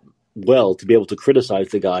economy that well to be able to criticize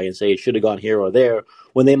the guy and say it should have gone here or there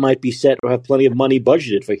when they might be set or have plenty of money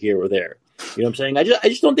budgeted for here or there. You know what I'm saying? I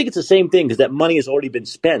just don't think it's the same thing because that money has already been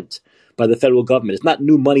spent by the federal government. It's not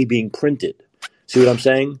new money being printed. See what I'm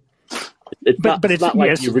saying? It's not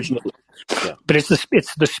like the original. Yeah. But it's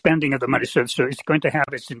the spending of the money. So it's going to have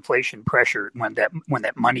its inflation pressure when that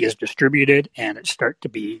money is distributed and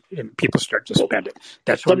and people start to spend it.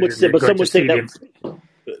 That's what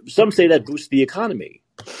some say that boosts the economy.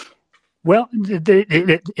 Well,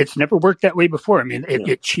 it's never worked that way before. I mean,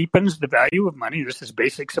 it cheapens the value of money. This is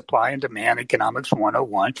basic supply and demand economics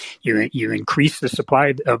 101. You increase the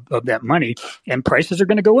supply of that money, and prices are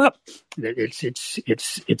going to go up.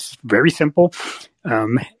 It's very simple.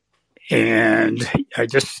 And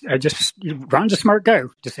Ron's a smart guy.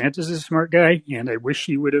 DeSantis is a smart guy, and I wish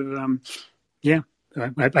he would have.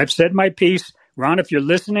 I've said my piece. Ron, if you're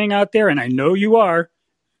listening out there, and I know you are,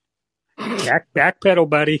 backpedal,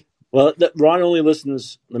 buddy. Well, Ron only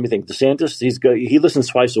listens. Let me think. DeSantis, he listens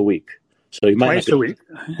twice a week, so he might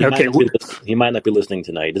he might not be listening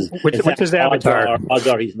tonight. What's his avatar? Odds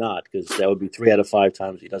are he's not, because that would be 3 out of 5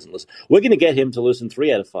 times he doesn't listen. We're going to get him to listen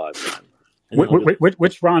 3 out of 5 times.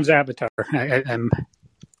 What's Ron's avatar?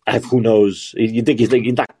 Who knows? You think he's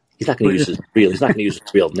not going to use his real? He's not going to use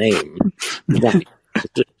his real name.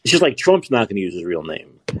 It's just like Trump's not going to use his real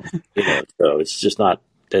name. So it's just not.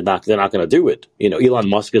 They're not going to do it. Elon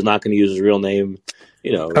Musk is not going to use his real name.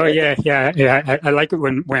 Oh yeah. I like it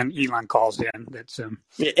when Elon calls in. That's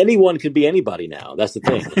anyone could be anybody now. That's the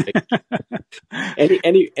thing.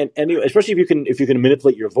 any especially if you can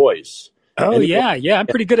manipulate your voice. Oh yeah. I'm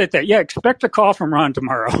pretty good at that. Yeah, expect a call from Ron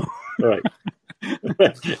tomorrow. Right.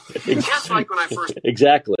 Just like when I first.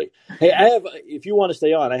 Exactly. Hey, if you want to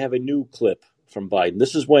stay on, I have a new clip from Biden.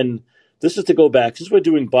 This is to go back, since we're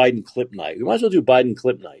doing Biden clip night, we might as well do Biden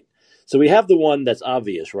clip night. So we have the one that's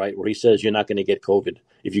obvious, right, where he says you're not going to get COVID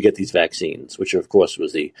if you get these vaccines, which of course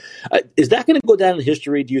was the is that going to go down in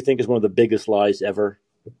history, do you think, as one of the biggest lies ever?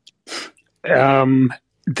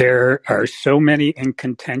 There are so many in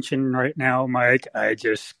contention right now, Mike. I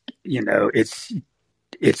just,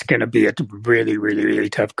 it's going to be a really, really, really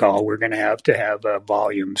tough call. We're going to have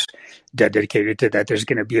volumes dedicated to that. There's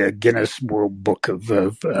going to be a Guinness World Book of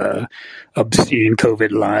obscene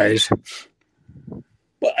COVID lies.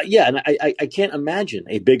 Well, yeah, and I can't imagine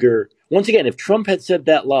a bigger. Once again, if Trump had said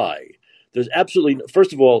that lie, there's absolutely.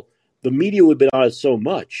 First of all, the media would have been on it so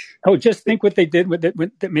much. Oh, just think what they did with it.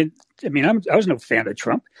 I was no fan of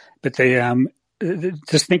Trump, but they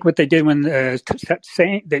just think what they did when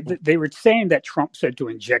saying they were saying that Trump said to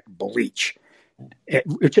inject bleach,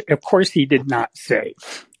 which of course he did not say.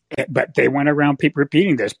 But they went around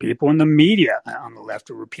repeating this. People in the media on the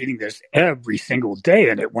left were repeating this every single day,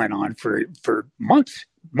 and it went on for months.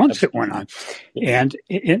 Months it went on, and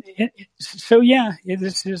so yeah,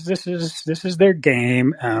 this is their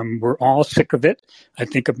game. We're all sick of it. I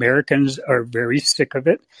think Americans are very sick of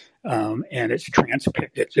it, and it's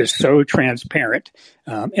transparent. It's just so transparent.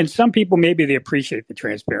 And some people maybe they appreciate the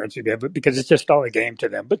transparency of it because it's just all a game to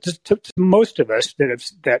them. But to most of us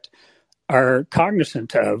that are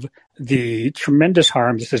cognizant of the tremendous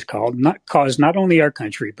harm this has caused not only our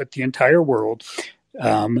country but the entire world.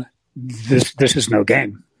 This is no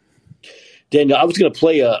game. Daniel, I was going to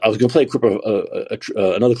play a clip of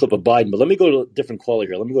another clip of Biden, but let me go to a different caller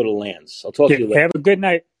here. Let me go to Lance. I'll talk to you later. Have a good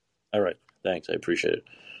night. All right, thanks. I appreciate it.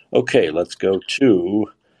 Okay, let's go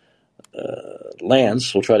to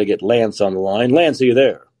Lance. We'll try to get Lance on the line. Lance, are you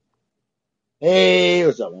there? Hey,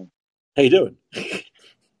 what's up, man? How you doing?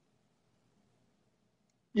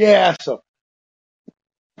 Yeah, so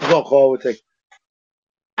I'll call with take.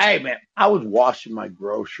 Hey, man, I was washing my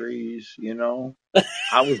groceries.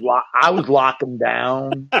 I was locking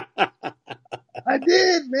down. I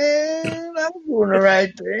did, man. I was doing the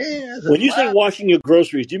right thing. I said, When you say "Wow, washing your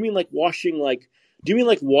groceries, do you mean like washing like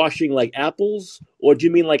apples, or do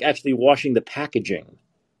you mean like actually washing the packaging?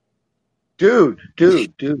 dude."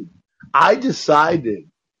 I decided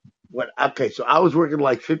okay, so I was working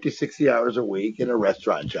like 50, 60 hours a week in a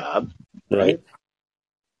restaurant job, Right. right?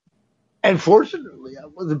 And fortunately, I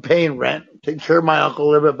wasn't paying rent, taking care of my uncle a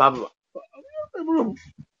little bit, blah, blah, blah.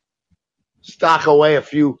 Stock away a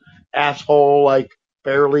few asshole, like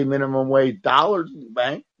barely minimum wage dollars in the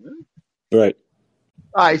bank. Right.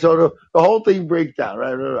 All right, so the whole thing breaks down,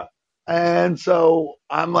 right? And so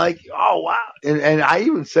I'm like, oh wow. And I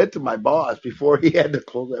even said to my boss before he had to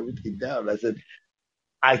close everything down, I said,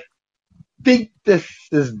 I think this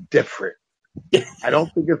is different. I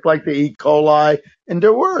don't think it's like the E. coli. And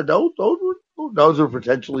there were those were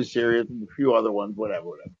potentially serious, and a few other ones, whatever.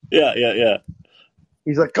 Yeah.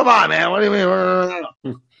 He's like, come on, man, what do you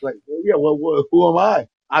mean? Like, yeah, well, who am I?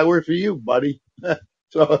 I work for you, buddy.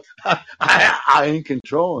 So I ain't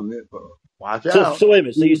controlling it, but watch So out. so wait a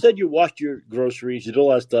minute. So you said you washed your groceries, you did all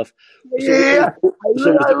that stuff. So Yeah,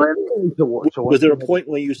 so I literally to work. So was there a point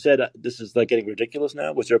where you said this is like getting ridiculous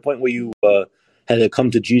now? Was there a point where you had a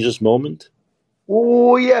come to Jesus moment?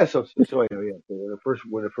 oh yeah, yeah. So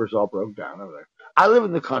when it first all broke down over there, I live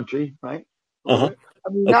in the country, right? A Uh little huh. bit. I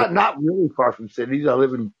mean, Okay. not really far from cities. I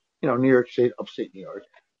live in New York State, upstate New York.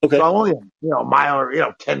 So Okay. I'm only a mile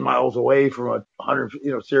or 10 miles away from a 100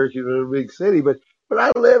 Syracuse is a big city, but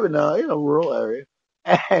I live in a rural area,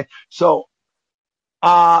 and so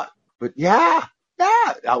but yeah,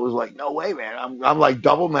 I was like, no way, man. I'm like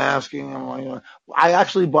double masking. I'm like, I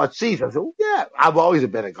actually bought seeds. I said, well, yeah, I've always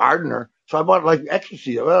been a gardener, so I bought like extra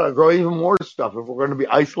seeds. I'll grow even more stuff if we're going to be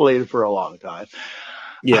isolated for a long time.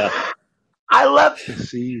 Yeah. I left the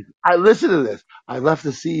seeds. I listen to this. I left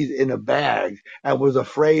the seeds in a bag and was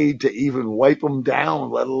afraid to even wipe them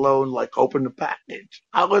down, let alone like open the package.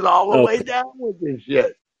 I was all the Oh. way down with this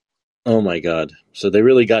shit. Oh my God. So they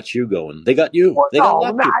really got you going. They got you. Well, They got a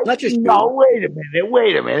lot of people, not just no, you.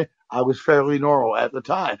 wait a minute. I was fairly normal at the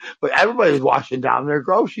time, but everybody was washing down their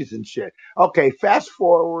groceries and shit. Okay, fast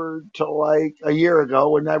forward to like a year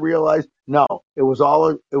ago when I realized no, it was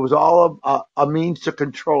all a means to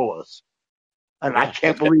control us, and I Wow.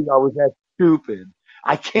 can't Okay. believe I was that stupid.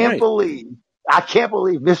 I can't Right. believe. I can't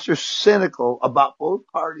believe Mr. Cynical about both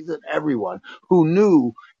parties and everyone who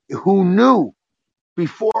knew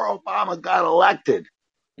before Obama got elected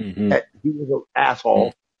Mm-hmm. that he was an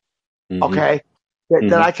asshole. Mm-hmm. Okay, Mm-hmm.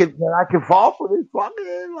 that I could fall for this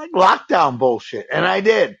fucking like lockdown bullshit, and I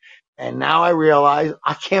did. And now I realize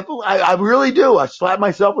I can't believe I really do. I slap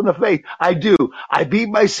myself in the face. I do. I beat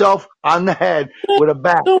myself on the head with a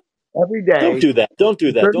bat Don't every don't day do that. Don't do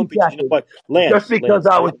for that. 30 Don't be. You know seconds what, just Lance? because Lance,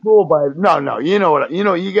 I was fooled by it. No, you know what?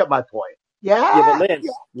 You get my point. yeah, but Yeah,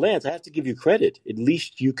 Lance, I have to give you credit. At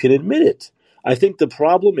least you can admit it. I think the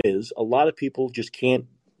problem is a lot of people just can't.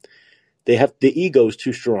 They have the ego's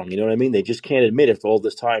too strong. You know what I mean? They just can't admit it. For all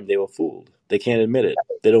this time, they were fooled. They can't admit it.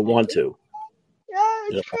 They don't want to. yeah.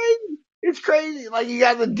 You It's know? crazy. It's crazy. Like you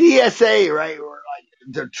got the DSA, right? Or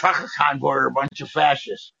like the trucker convoy are a bunch of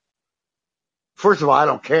fascists. First of all, I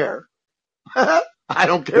don't care. I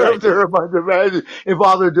don't care if Right. they're a bunch of fascists. If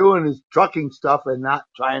all they're doing is trucking stuff and not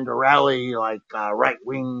trying to rally like right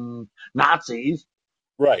wing Nazis.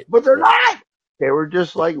 Right. But they're Right. not. They were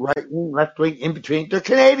just like right wing, left wing, in between. They're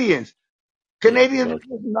Canadians. Yeah. Canadians are Well.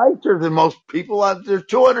 just nicer than most people. There's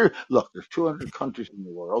 200. Look, there's 200 countries in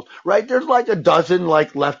the world, right? There's like a dozen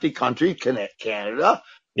like lefty countries: Canada,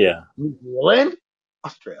 Yeah. New Zealand,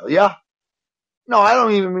 Australia. No, I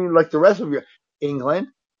don't even mean like the rest of you. England,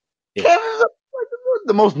 Yeah. Canada's like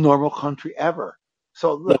the most normal country ever.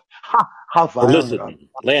 So Look. how But violent are listen,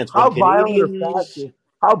 Lance. When how violent or Canadians, fascist?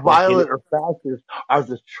 How when Can, violent or fascist are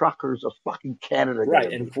the truckers of fucking Canada going right,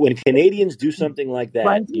 to and be? when Canadians do something like that,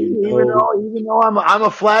 Frankly, you know. even though I'm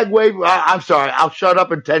a flag wave, I'm sorry, I'll shut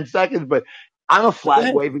up in 10 seconds. But I'm a Go flag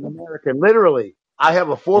ahead. waving American. Literally, I have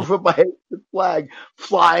a 4 foot by 8 foot flag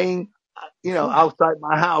flying, outside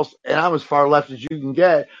my house, and I'm as far left as you can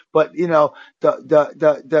get. But the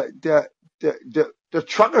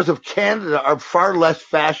truckers of Canada are far less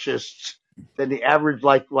fascists than the average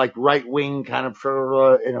like right wing kind of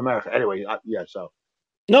in America. Anyway, yeah. So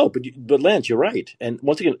No, but Lance, you're right. And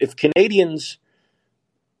once again, if Canadians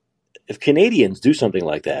do something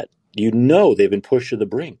like that, you know they've been pushed to the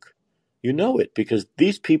brink. You know it because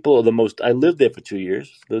these people are the most. I lived there for 2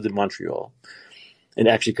 years. Lived in Montreal, and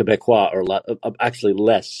actually Quebecois are actually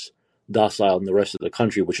less docile than the rest of the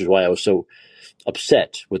country, which is why I was so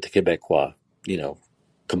upset with the Quebecois,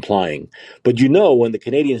 complying. But when the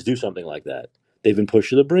Canadians do something like that, they've been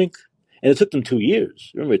pushed to the brink. And it took them 2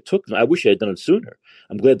 years. Remember, it took them, I wish I had done it sooner.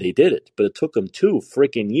 I'm glad they did it, but it took them 2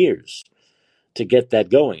 freaking years to get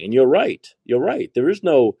that going. And you're right. You're right. There is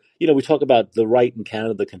no, we talk about the right in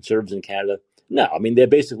Canada, the conservatives in Canada. No, I mean, they're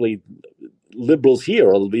basically liberals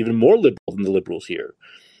here, or even more liberal than the liberals here.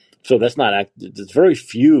 So that's not, there's very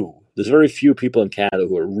few people in Canada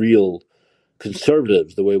who are real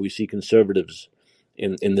conservatives the way we see conservatives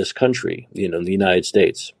in this country, in the United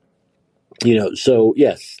States. So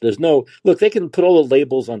yes, there's no look. They can put all the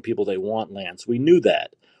labels on people they want, Lance. We knew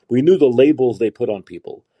that. We knew the labels they put on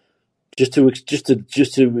people just to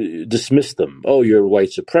dismiss them. Oh, you're a white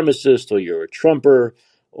supremacist, or you're a Trumper,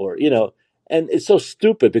 or And it's so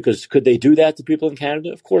stupid because could they do that to people in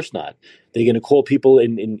Canada? Of course not. They're going to call people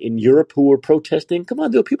in Europe who were protesting. Come on,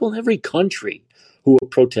 there are people in every country who are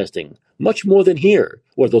protesting, much more than here.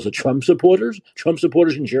 Or those are Trump supporters? Trump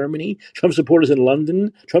supporters in Germany? Trump supporters in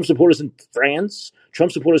London? Trump supporters in France?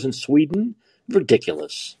 Trump supporters in Sweden?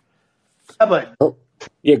 Ridiculous. Yeah, but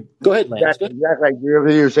yeah, go ahead, Lance. Exactly like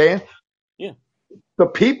you're saying. Yeah. The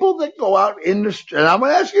people that go out in the street, and I'm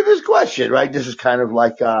going to ask you this question, right? This is kind of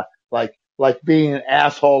like being an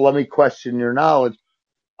asshole. Let me question your knowledge.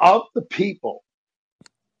 Of the people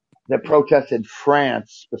that protest in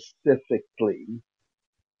France specifically,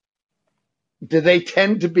 do they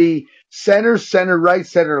tend to be center right,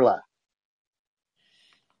 center left?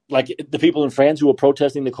 Like the people in France who are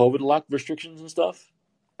protesting the COVID lock restrictions and stuff?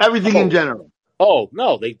 Everything in general. Oh,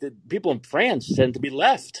 no. The people in France tend to be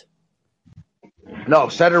left. No,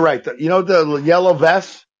 center right. The yellow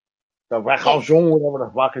vest? The Vacaution, whatever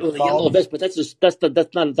the fuck it's called. The yellow vest, but that's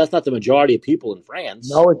not the majority of people in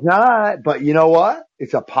France. No, it's not. But you know what?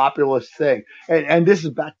 It's a populist thing. And this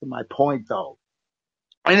is back to my point though.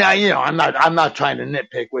 And I'm not trying to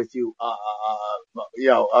nitpick with you.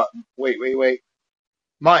 Wait.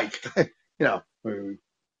 Mike,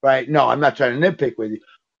 right? No, I'm not trying to nitpick with you.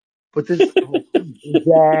 But this is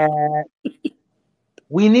that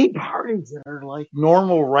we need parties that are like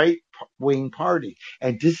normal right-wing party.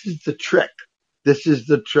 And this is the trick. This is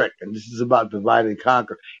the trick. And this is about divide and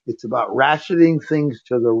conquer. It's about rationing things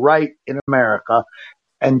to the right in America.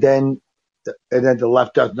 And then the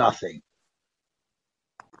left does nothing.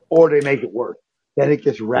 Or they make it worse. Then it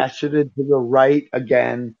gets rationed to the right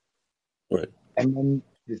again. Right. And then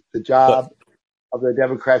it's the job of the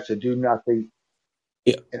Democrats to do nothing.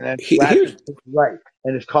 Yeah. And then right.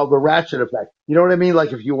 And it's called the ratchet effect. You know what I mean?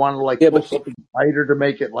 Like if you want to put something tighter to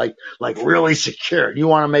make it like really secure. You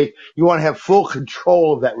want to have full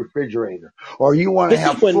control of that refrigerator, or you want to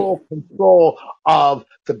have full control of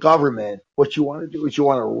the government. What you want to do is you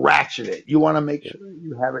want to ratchet it. You want to make sure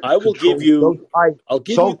you have it. I'll give you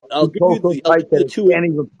the two. Can't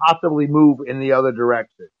even possibly move in the other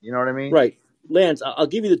direction. You know what I mean? Right, Lance. I'll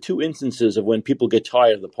give you the two instances of when people get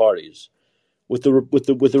tired of the parties. With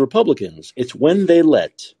the Republicans, it's when they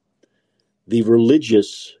let the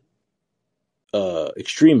religious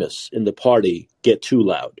extremists in the party get too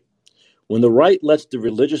loud. When the right lets the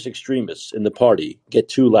religious extremists in the party get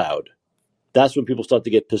too loud, that's when people start to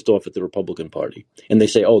get pissed off at the Republican Party. And they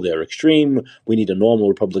say, oh, they're extreme. We need a normal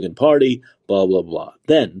Republican Party, blah, blah, blah.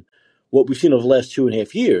 Then what we've seen over the last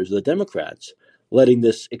 2.5 years, the Democrats letting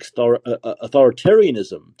this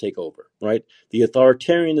authoritarianism take over, right? The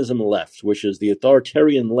authoritarianism left, which is the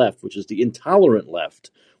authoritarian left, which is the intolerant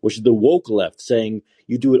left, which is the woke left, saying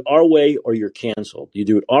you do it our way or you're canceled. You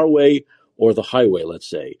do it our way or the highway, let's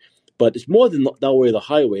say. But it's more than our way or the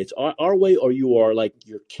highway. It's our way or you're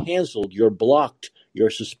canceled, you're blocked, you're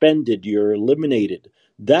suspended, you're eliminated.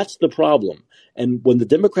 That's the problem. And when the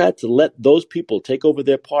Democrats let those people take over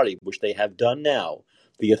their party, which they have done now,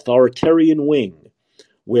 the authoritarian wing,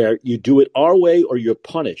 where you do it our way or you're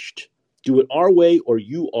punished. Do it our way or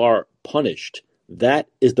you are punished. That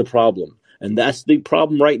is the problem. And that's the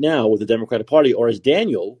problem right now with the Democratic Party. Or as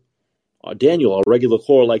Daniel, our regular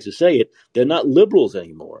caller, likes to say it, they're not liberals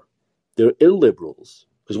anymore. They're illiberals.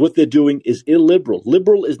 Because what they're doing is illiberal.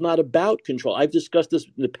 Liberal is not about control. I've discussed this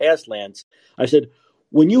in the past, Lance. I said,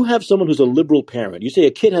 when you have someone who's a liberal parent, you say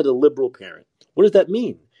a kid had a liberal parent. What does that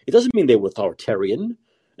mean? It doesn't mean they were authoritarian.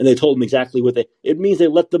 And they told them exactly it means they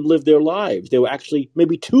let them live their lives. They were actually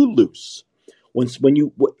maybe too loose. When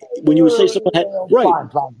you would say someone had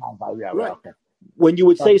when you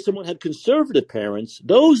would say someone had conservative parents,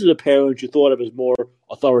 those are the parents you thought of as more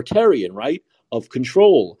authoritarian, right? of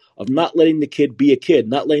control, of not letting the kid be a kid,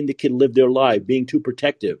 not letting the kid live their life, being too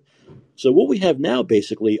protective. So what we have now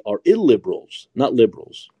basically are illiberals, not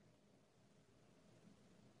liberals.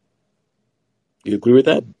 You agree with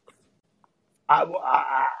that?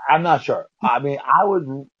 I'm not sure. I mean, I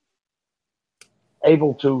was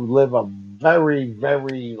able to live a very,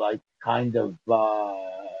 very like kind of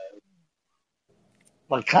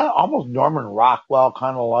almost Norman Rockwell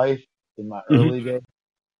kind of life in my Mm-hmm. early days,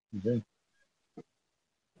 okay?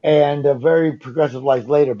 And a very progressive life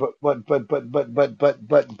later. But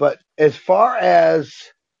as far as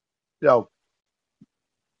you know,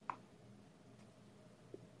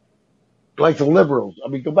 like the liberals. I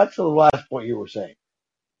mean, go back to the last point you were saying.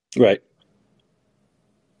 Right.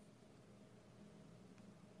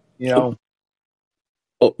 You know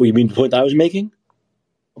Oh, you mean the point I was making?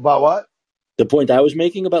 about what? The point I was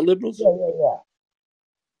making about liberals? Yeah.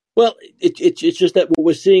 Well, it's just that what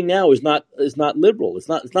we're seeing now is not liberal. It's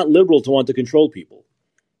not liberal to want to control people.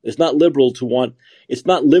 It's not liberal to want. It's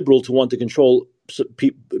not liberal to want to control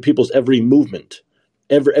people's every movement,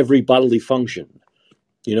 every bodily function.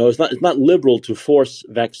 You know, it's not liberal to force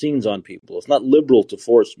vaccines on people. It's not liberal to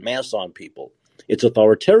force masks on people. It's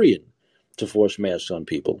authoritarian to force masks on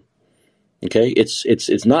people. Okay,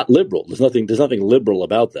 it's not liberal. There's nothing liberal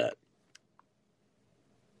about that.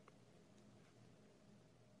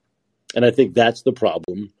 And I think that's the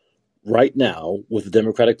problem right now with the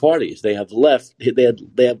Democratic parties. They have let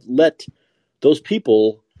those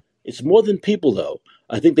people. It's more than people, though.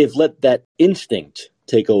 I think they've let that instinct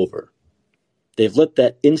take over. They've let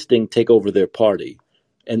that instinct take over their party,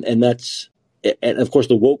 and that's and of course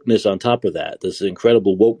the wokeness on top of that. This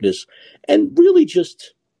incredible wokeness, and really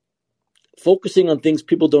just focusing on things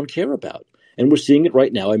people don't care about. And we're seeing it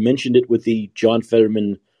right now. I mentioned it with the John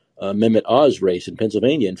Fetterman Mehmet Oz race in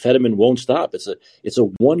Pennsylvania, and Fetterman won't stop. It's a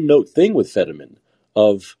one note thing with Fetterman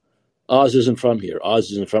of Oz isn't from here. Oz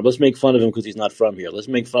isn't from. Let's make fun of him because he's not from here. Let's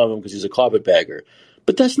make fun of him because he's a carpetbagger.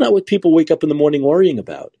 But that's not what people wake up in the morning worrying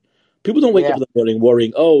about. People don't wake up in the morning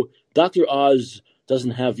worrying, oh, Dr. Oz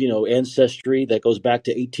doesn't have, ancestry that goes back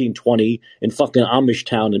to 1820 in fucking Amish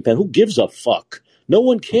town in Penn. Who gives a fuck? No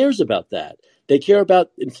one cares about that. They care about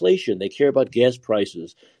inflation. They care about gas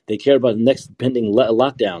prices. They care about the next pending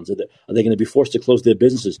lockdowns. Are they going to be forced to close their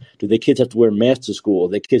businesses? Do their kids have to wear masks to school? Are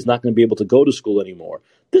their kids not going to be able to go to school anymore?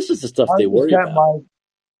 This is the stuff they worry 100%, about.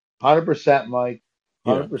 Mike. 100%, Mike.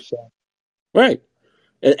 Yeah. 100%. Right.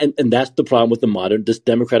 And that's the problem with this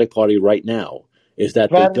Democratic Party right now is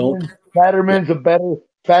that they don't. Fetterman's a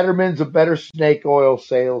better snake oil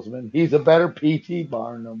salesman. He's a better P.T.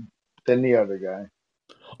 Barnum than the other guy.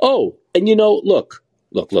 Oh, and look.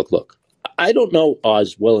 I don't know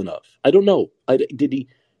Oz well enough. I don't know. Did he?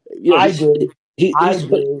 I do. He's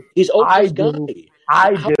Oprah's guy.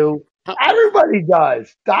 I do. Everybody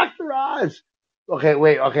does. Dr. Oz. Okay,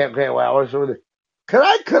 wait. Okay. Well, could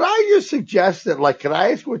I just suggest that, like, can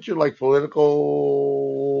I ask what your, like,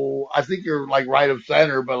 political, I think you're, like, right of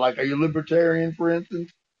center, but, like, are you libertarian, for instance?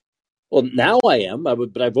 Well, now I am,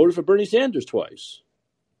 but I voted for Bernie Sanders twice.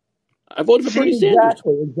 I voted for Bernie Sanders.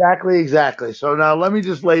 Exactly. So now let me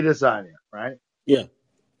just lay this on you, right? Yeah.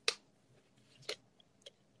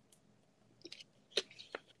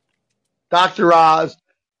 Dr. Oz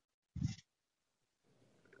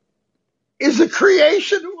is a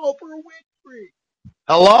creation of Oprah Winfrey.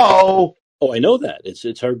 Hello. Oh, I know that. It's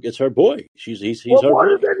her boy. He's her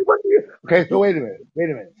boy. Okay, so wait a minute.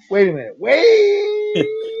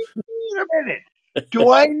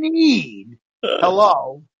 Do I need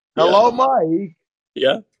hello, Mike?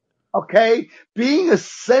 Yeah. Okay, being a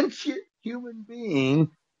sentient human being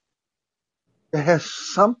that has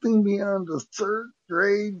something beyond the third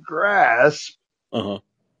grade grasp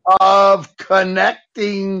of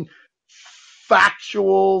connecting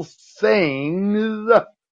factual things.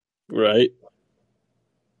 Right.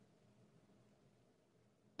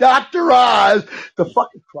 Dr. Oz, the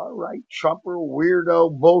fucking far-right Trumper,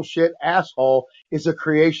 weirdo, bullshit asshole, is a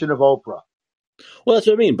creation of Oprah. Well, that's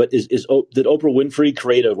what I mean. But did Oprah Winfrey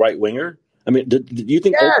create a right winger? I mean, did you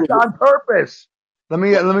think? Yes, Oprah on purpose. Let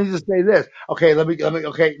me just say this. Okay,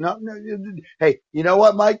 okay. No. Hey, you know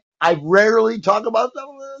what, Mike? I rarely talk about that.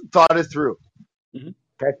 Thought it through. Mm-hmm.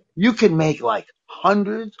 Okay, you can make like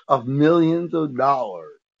hundreds of millions of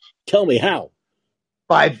dollars. Tell me how.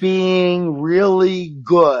 By being really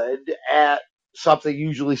good at something,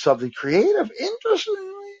 usually something creative.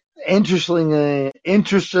 Interestingly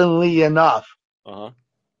enough. And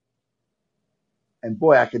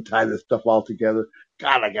boy, I can tie this stuff all together.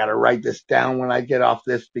 God, I got to write this down when I get off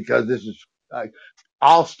this because this is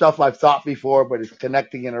all stuff I've thought before, but it's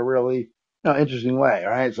connecting in a really interesting way.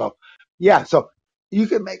 All right. So Yeah, so you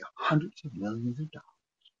can make hundreds of millions of dollars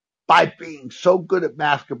by being so good at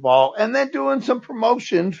basketball and then doing some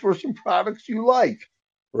promotions for some products you like.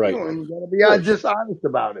 Right. You got to be Of course. just honest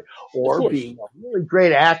about it. Of Or course. being a really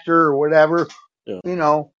great actor or whatever,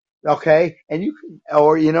 Yeah. okay, and you can,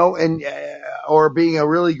 or or being a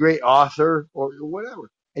really great author or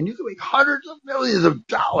whatever, and you can make hundreds of millions of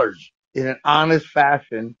dollars in an honest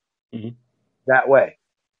fashion Mhm. that way.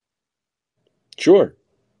 Sure.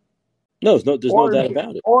 No, there's no Or doubt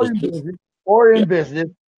about it. or in Yeah.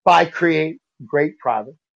 business by create great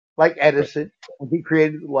products like Right. Edison. When he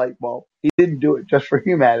created the light bulb, he didn't do it just for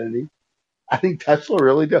humanity. I think Tesla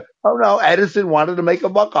really did. Oh no, Edison wanted to make a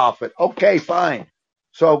buck off it. Okay, fine.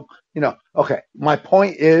 So, okay. My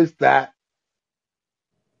point is that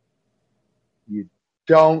you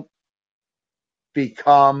don't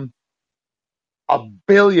become a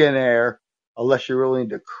billionaire unless you're willing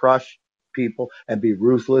to crush people and be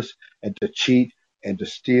ruthless and to cheat and to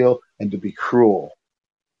steal and to be cruel.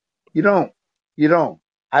 You don't.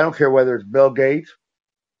 I don't care whether it's Bill Gates,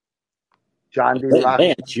 John D. Rockefeller.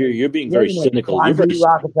 Lance, you're being Wait very a minute, cynical. John D.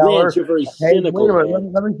 Rockefeller. Lance, you're very Okay, wait a cynical, minute.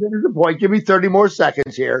 man. Let me finish the point. Give me 30 more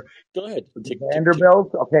seconds here. Go ahead.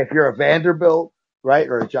 Vanderbilt. Okay, if you're a Vanderbilt, right,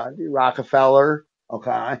 or a John D. Rockefeller,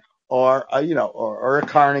 okay, or or a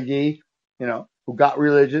Carnegie, who got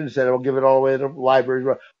religion and said, "I'll give it all away to libraries,"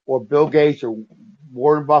 or Bill Gates, or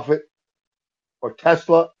Warren Buffett, or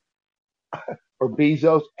Tesla, or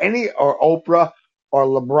Bezos, or Oprah, or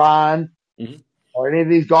LeBron, Mhm. or any of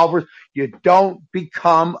these golfers, you don't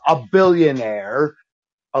become a billionaire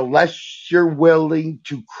unless you're willing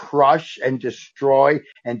to crush and destroy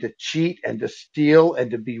and to cheat and to steal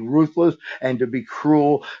and to be ruthless and to be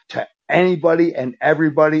cruel to anybody and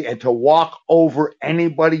everybody and to walk over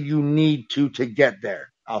anybody you need to get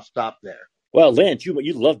there. I'll stop there. Well, Lance, you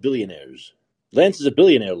love billionaires. Lance is a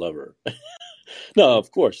billionaire lover. No,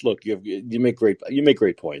 of course. Look, you make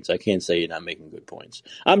great points. I can't say you're not making good points.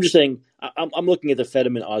 I'm just saying I'm looking at the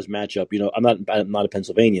Fetterman Oz matchup. I'm not a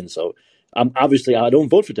Pennsylvanian, so obviously I don't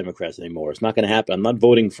vote for Democrats anymore. It's not going to happen. I'm not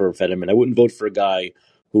voting for Fetterman. I wouldn't vote for a guy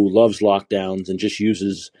who loves lockdowns and just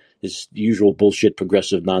uses his usual bullshit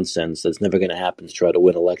progressive nonsense that's never going to happen to try to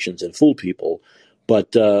win elections and fool people.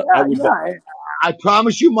 But I would. I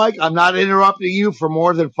promise you, Mike, I'm not interrupting you for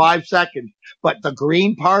more than 5 seconds. But the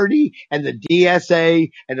Green Party and the DSA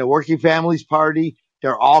and the Working Families Party,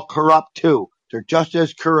 they're all corrupt too. They're just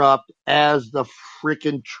as corrupt as the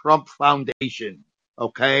freaking Trump Foundation,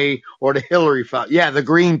 okay? Or the Hillary Foundation. Yeah, the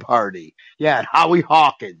Green Party. Yeah, Howie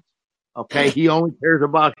Hawkins. Okay, he only cares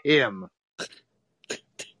about him.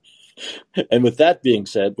 And with that being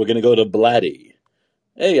said, we're going to go to Blatty.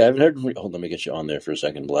 Hey, I haven't heard from you. Let me get you on there for a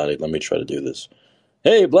second, Blatty. Let me try to do this.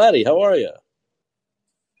 Hey, Blatty, how are you?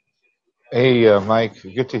 Hey, Mike,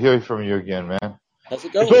 good to hear from you again, man. How's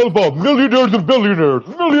it going? It's all about millionaires and billionaires,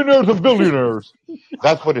 millionaires and billionaires.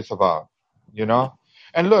 That's what it's about,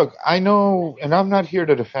 And look, I know, and I'm not here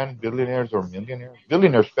to defend billionaires or millionaires,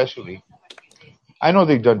 billionaires especially. I know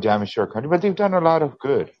they've done damage to our country, but they've done a lot of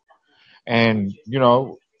good. And,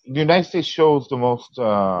 the United States shows the most,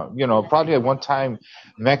 probably at one time,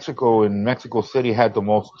 Mexico and Mexico City had the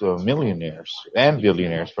most millionaires and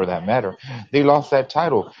billionaires for that matter. They lost that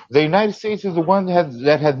title. The United States is the one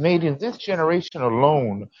that has made in this generation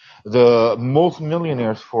alone the most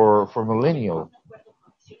millionaires for millennials.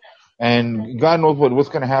 And God knows what's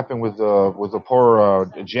going to happen with the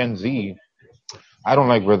poor Gen Z. I don't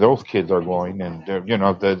like where those kids are going. And, if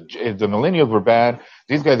the millennials were bad,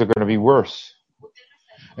 these guys are going to be worse.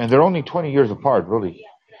 And they're only 20 years apart, really.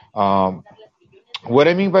 What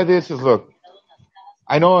I mean by this is, look,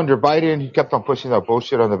 I know under Biden, he kept on pushing that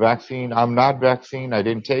bullshit on the vaccine. I'm not vaccine. I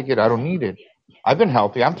didn't take it. I don't need it. I've been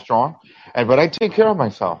healthy. I'm strong. But I take care of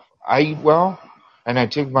myself. I eat well, and I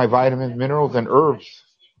take my vitamins, minerals, and herbs.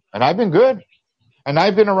 And I've been good. And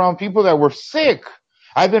I've been around people that were sick.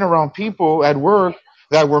 I've been around people at work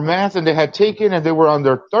that were masked and they had taken and they were on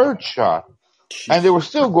their third shot. And they were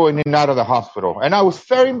still going in and out of the hospital. And I was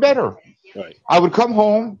faring better. Right. I would come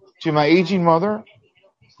home to my aging mother,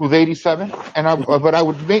 who's 87, but I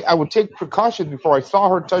would take precautions before I saw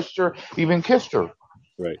her, touched her, even kissed her.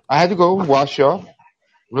 Right. I had to go wash up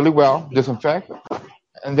really well, disinfect,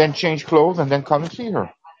 and then change clothes, and then come and see her.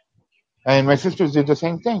 And my sisters did the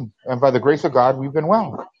same thing. And by the grace of God, we've been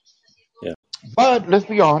well. Yeah. But let's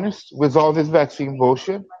be honest, with all this vaccine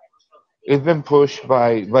bullshit, it's been pushed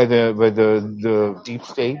by the deep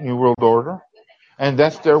state, New World Order, and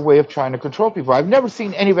that's their way of trying to control people. I've never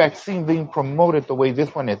seen any vaccine being promoted the way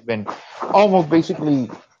this one has been, almost basically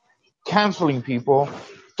canceling people,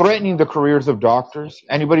 threatening the careers of doctors,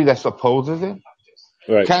 anybody that supposes it.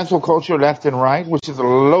 Right. Cancel culture left and right, which is a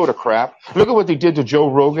load of crap. Look at what they did to Joe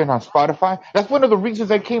Rogan on Spotify. That's one of the reasons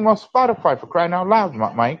I came on Spotify, for crying out loud,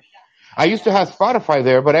 Mike. I used to have Spotify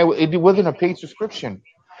there, but it wasn't a paid subscription.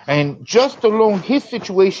 And just alone his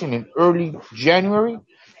situation in early January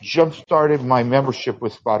jump-started my membership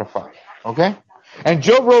with Spotify. Okay? And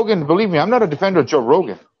Joe Rogan, believe me, I'm not a defender of Joe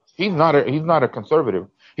Rogan. He's not a conservative.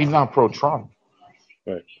 He's not pro-Trump.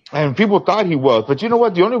 Right. And people thought he was. But you know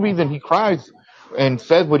what? The only reason he cries and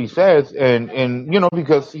says what he says, and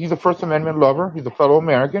because he's a First Amendment lover, he's a fellow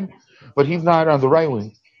American, but he's not on the right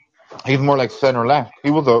wing. He's more like center left.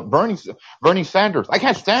 He was a Bernie Sanders. I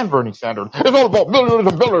can't stand Bernie Sanders. It's all about billionaires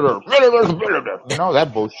and billionaires, millionaires and billionaires.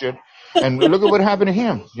 That bullshit. And look at what happened to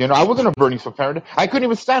him. I wasn't a Bernie supporter. I couldn't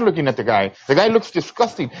even stand looking at the guy. The guy looks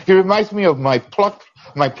disgusting. He reminds me of my plucked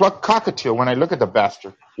cockatiel when I look at the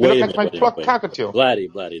bastard. He looks like my plucked cockatiel.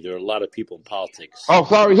 Blatty, there are a lot of people in politics. Oh,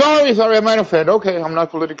 sorry, I might offend. Okay, I'm not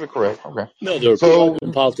politically correct. Okay. No, there are people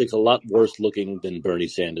in politics a lot worse looking than Bernie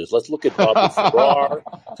Sanders. Let's look at Barbara Ferrer.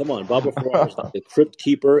 Come on, Barbara Ferrer is the crypt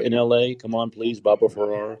keeper in L.A. Come on, please, Barbara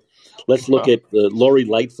Ferrer. Let's look at Lori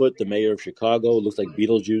Lightfoot, the mayor of Chicago. Looks like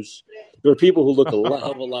Beetlejuice. There are people who look a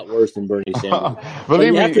lot worse than Bernie Sanders.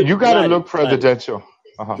 Believe me, you got to look presidential.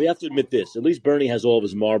 We have to admit this. At least Bernie has all of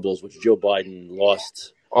his marbles, which Joe Biden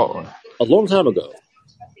lost a long time ago.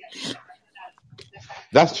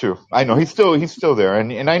 That's true. I know he's still there,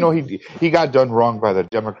 and I know he got done wrong by the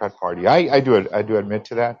Democrat Party. I do admit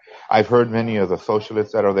to that. I've heard many of the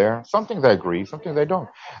socialists that are there. Some things I agree, some things I don't.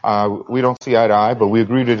 We don't see eye to eye, but we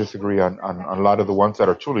agree to disagree on a lot of the ones that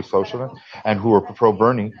are truly socialist and who are pro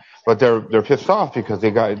Bernie. But they're pissed off because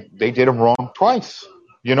they did him wrong twice.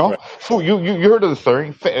 Right. Fool, you heard of the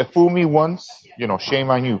story? Fool me once,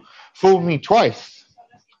 shame on you. Fool me twice.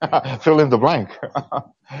 Fill in the blank.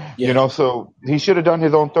 Yeah. So he should have done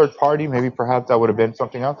his own third party. Maybe perhaps that would have been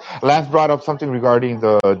something else. Lance brought up something regarding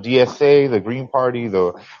the DSA, the Green Party,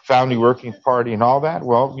 the Family Working Party, and all that.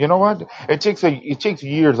 Well, you know what? It takes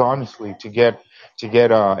years, honestly, to get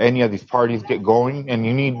any of these parties get going, and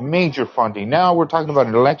you need major funding. Now we're talking about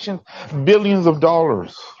an election, billions of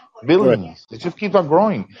dollars. Billions. Right. It just keeps on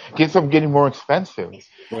growing. Keeps on getting more expensive.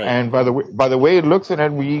 Right. And by the way it looks at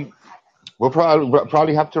it, we'll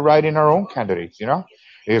probably have to write in our own candidates.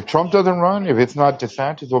 If Trump doesn't run, if it's not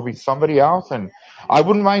DeSantis, it'll be somebody else. And I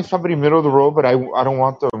wouldn't mind somebody middle of the road, but I don't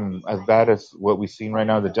want them as bad as what we've seen right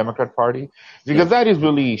now, the Democrat Party, because that is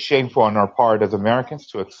really shameful on our part as Americans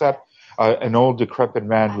to accept an old decrepit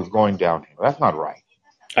man who's going downhill. That's not right.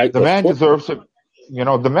 The man deserves to.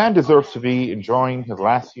 The man deserves to be enjoying his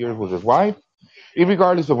last years with his wife,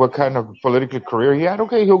 regardless of what kind of political career he had.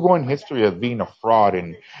 Okay, he'll go in history as being a fraud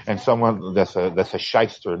and someone that's a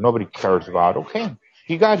shyster nobody cares about. Okay,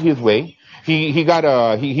 he got his way. He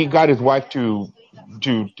got his wife to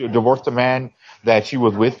divorce the man that she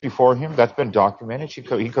was with before him. That's been documented.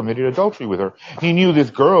 He committed adultery with her. He knew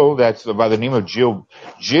this girl that's by the name of Jill,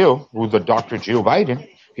 who's a Dr. Jill Biden,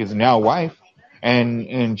 his now wife.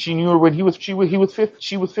 And she knew her when he was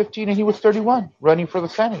 15 and he was 31 running for the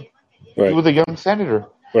Senate. Right. He was a young senator.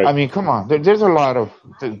 Right. I mean, come on. There's a lot of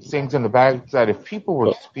things in the bag that if people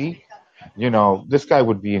were to speak, this guy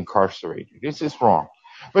would be incarcerated. It's just wrong.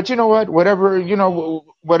 But you know what?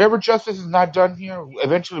 Whatever justice is not done here,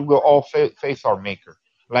 eventually we'll all face our maker,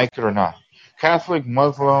 like it or not. Catholic,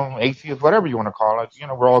 Muslim, atheist, whatever you want to call it,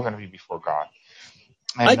 we're all going to be before God.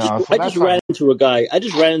 And, I just ran into a guy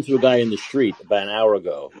in the street about an hour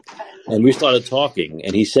ago, and we started talking.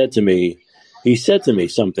 And he said to me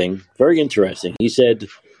something very interesting. He said,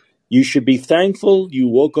 "You should be thankful you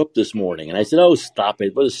woke up this morning." And I said, "Oh, stop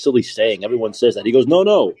it! What a silly saying! Everyone says that." He goes,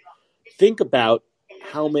 "No. Think about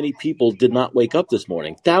how many people did not wake up this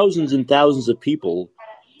morning. Thousands and thousands of people.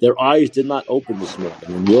 Their eyes did not open this morning,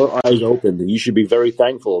 and your eyes opened, and you should be very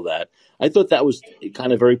thankful of that." I thought that was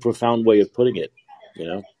kind of a very profound way of putting it.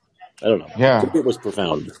 I don't know. Yeah. I think it was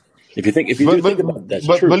profound. If you think about it, that's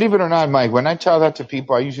true. But believe it or not, Mike, when I tell that to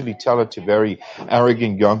people, I usually tell it to very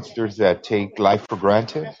arrogant youngsters that take life for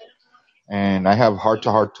granted. And I have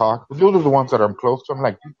heart-to-heart talk. Those are the ones that I'm close to. I'm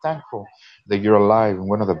like, be thankful that you're alive in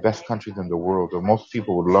one of the best countries in the world, where most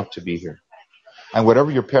people would love to be here. And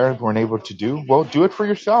whatever your parents weren't able to do, well, do it for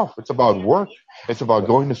yourself. It's about work. It's about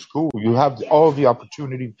going to school. You have all the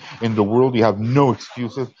opportunity in the world. You have no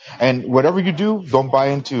excuses. And whatever you do, don't buy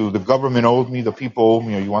into the government owes me, the people owe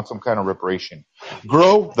me, or you want some kind of reparation.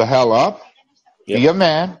 Grow the hell up. Yep. Be a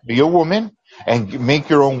man, be a woman, and make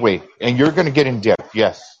your own way. And you're going to get in debt,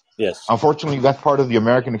 yes. Yes. Unfortunately, that's part of the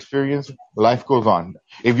American experience. Life goes on.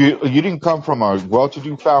 If you didn't come from a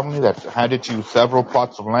well-to-do family that handed you several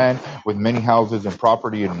plots of land with many houses and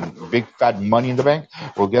property and big fat money in the bank,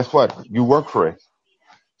 well, guess what? You work for it.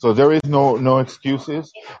 So there is no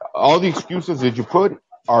excuses. All the excuses that you put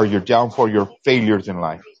are your downfall, your failures in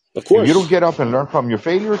life. Of If you course. don't get up and learn from your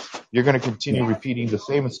failures, you're going to continue repeating the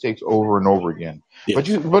same mistakes over and over again.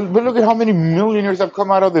 Yes. But look at how many millionaires have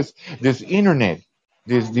come out of this internet.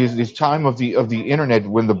 This time of the internet,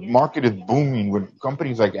 when the market is booming, with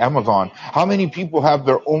companies like Amazon, how many people have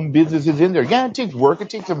their own businesses in there? Yeah, it takes work, it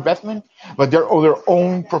takes investment, but they're their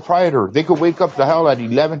own proprietor. They could wake up the hell at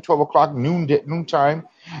 11, 12 o'clock noontime,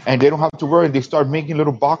 and they don't have to worry. They start making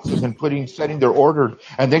little boxes and setting their order,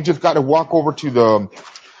 and they just got to walk over to the.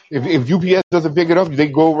 If UPS doesn't pick it up, they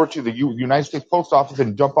go over to the United States Post Office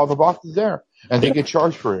and dump all the boxes there, and they get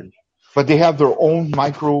charged for it. But they have their own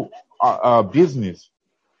micro business.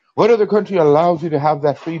 What other country allows you to have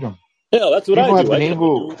that freedom? Hell, that's what People I have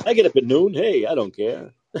do. been I get up at noon. Hey, I don't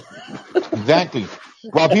care. Exactly.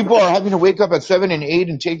 While people are having to wake up at 7 and 8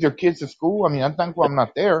 and take their kids to school, I mean, I'm thankful I'm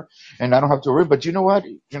not there and I don't have to worry. But you know what?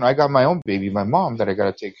 I got my own baby, my mom, that I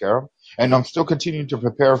got to take care of, and I'm still continuing to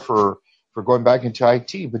prepare for going back into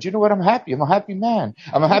IT. But you know what? I'm happy. I'm a happy man.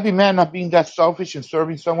 I'm a happy man not being that selfish and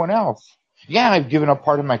serving someone else. Yeah, I've given up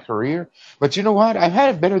part of my career, but you know what? I've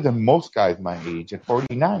had it better than most guys my age at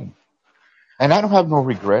 49. And I don't have no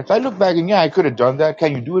regrets. I look back and yeah, I could have done that.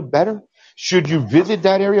 Can you do it better? Should you visit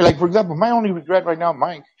that area? Like, for example, my only regret right now,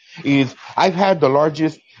 Mike, is I've had the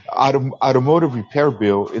largest automotive repair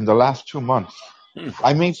bill in the last 2 months.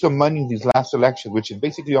 I made some money in these last elections, which is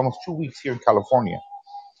basically almost 2 weeks here in California.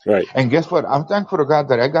 Right. And guess what? I'm thankful to God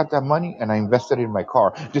that I got that money and I invested it in my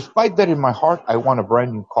car. Despite that, in my heart, I want a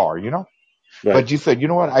brand new car, Right. But you said, you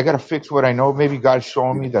know what? I got to fix what I know. Maybe God's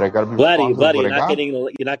showing me that I got to be responsible for what I got.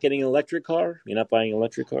 You're not getting an electric car? You're not buying an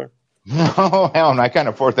electric car? No, hell no, I can't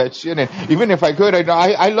afford that shit. And even if I could,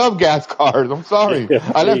 I love gas cars. I'm sorry.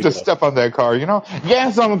 I love to step on that car,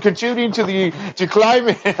 Yes, I'm contributing to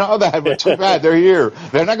climate and all that, but too bad. They're here.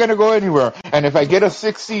 They're not going to go anywhere. And if I get a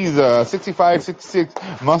 65, 66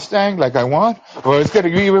 Mustang like I want, well, it's going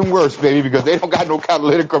to be even worse, baby, because they don't got no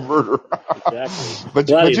catalytic converter. Exactly. But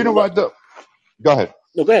you know what? Go ahead.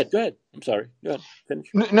 No, go ahead. I'm sorry. Go ahead. Finish.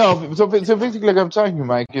 No, so basically, like I'm telling you,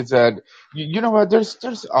 Mike, is that you know what?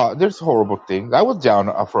 There's horrible things. I was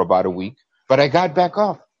down for about a week, but I got back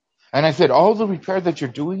up, and I said, all the repair that you're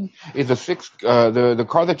doing is the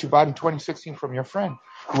car that you bought in 2016 from your friend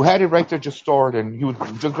who had it right there just stored, and he was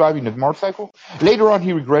just driving his motorcycle. Later on,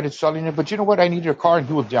 he regretted selling it, but you know what? I needed a car, and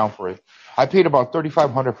he was down for it. I paid about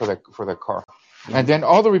 $3,500 for that car. And then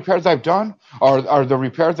all the repairs I've done are the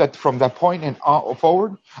repairs that from that point and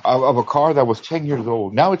forward of a car that was 10 years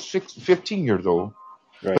old. Now it's 15 years old.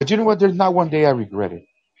 Right. But you know what? There's not one day I regret it.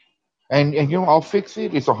 And I'll fix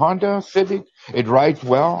it. It's a Honda Civic. It rides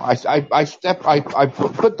well. I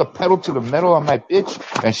put the pedal to the metal on my bitch,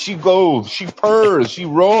 and she goes, she purrs, she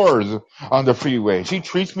roars on the freeway. She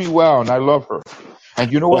treats me well, and I love her.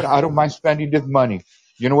 And you know what? I don't mind spending this money.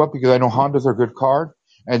 You know what? Because I know Hondas are a good car.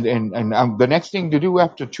 And the next thing to do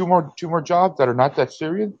after two more jobs that are not that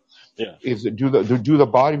serious is do the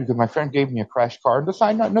body, because my friend gave me a crash car. The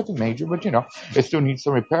side, nothing major, but it still needs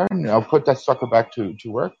some repair, and I'll put that sucker back to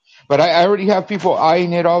work. But I already have people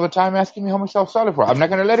eyeing it all the time, asking me how much I'll sell it for. I'm not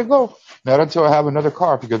going to let it go, not until I have another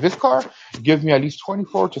car, because this car gives me at least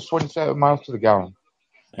 24 to 27 miles to the gallon.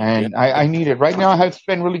 And I need it. Right now I have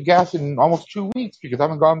spent really gas in almost 2 weeks because I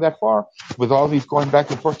haven't gone that far with all these going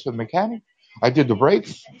back and forth to the mechanic. I did the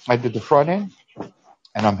brakes, I did the front end,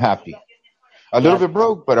 and I'm happy. A little bit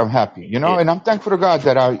broke, but I'm happy, And I'm thankful to God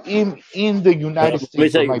that I'm in the United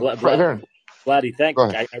States. Vladdy, thank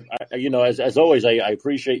you. As always, I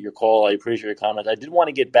appreciate your call. I appreciate your comment. I did want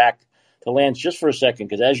to get back to Lance just for a second,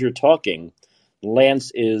 because as you're talking,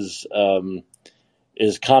 Lance is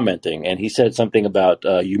commenting, and he said something about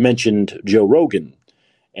you mentioned Joe Rogan,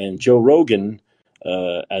 and Joe Rogan,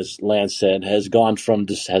 as Lance said, has gone from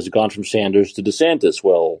Sanders to DeSantis.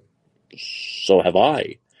 Well, so have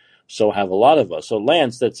I. So have a lot of us. So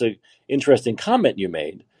Lance, that's an interesting comment you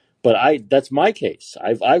made. But that's my case.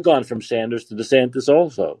 I've gone from Sanders to DeSantis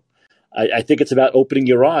also. I think it's about opening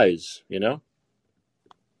your eyes,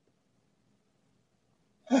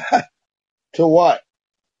 To what?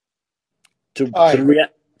 To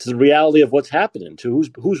the reality of what's happening, to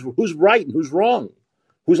who's right and who's wrong.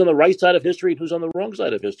 Who's on the right side of history and who's on the wrong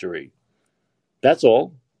side of history. That's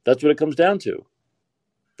all. That's what it comes down to.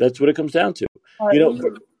 I'll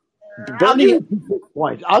give you 2 quick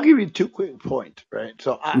points. I'll give you 2 quick points, right?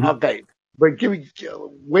 So, okay, But wait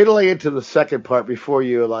till I get to the second part before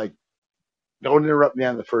you don't interrupt me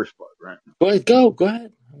on the first part, right? Go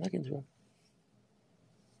ahead. I'm not into it.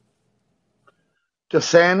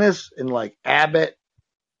 DeSantis and Abbott,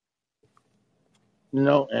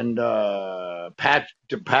 and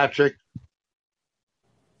Patrick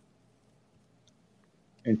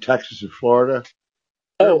in Texas and Florida.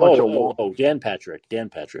 They're a bunch of Dan Patrick.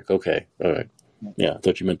 Okay, all right. Yeah, I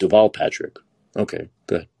thought you meant Deval Patrick. Okay,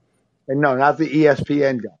 good. And no, not the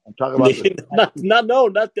ESPN guy. I'm talking about not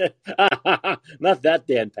that, not that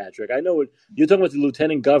Dan Patrick. I know you're talking about the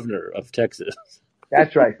Lieutenant Governor of Texas.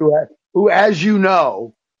 That's right. Who, as you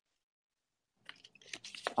know,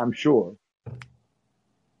 I'm sure,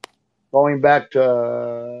 going back to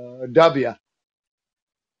the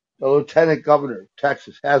Lieutenant Governor of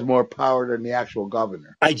Texas has more power than the actual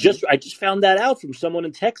governor. I just found that out from someone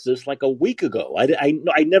in Texas like a week ago. I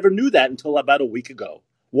never knew that until about a week ago.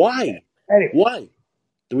 Why? Anyway. Why?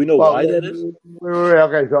 Do we know why that is?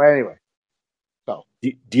 Okay, so anyway.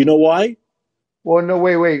 Do you know why? Well, no,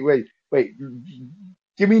 wait.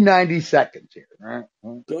 Give me 90 seconds here. Right?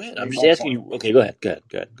 Go ahead. I'm just asking you. Okay, go ahead.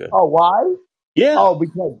 Oh, why? Yeah. Oh,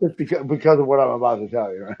 because of what I'm about to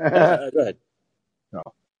tell you. Right? Go ahead. No.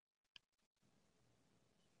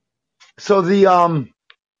 So the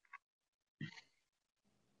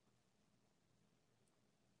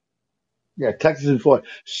Texas and Florida.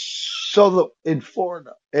 So in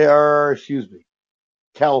Florida,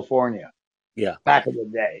 California. Yeah. Back in the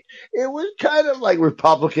day, it was kind of like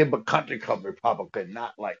Republican, but country club Republican,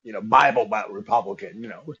 not Bible Belt Republican.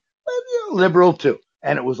 But, liberal too.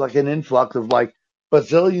 And it was like an influx of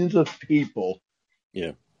bazillions of people.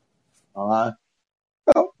 Yeah.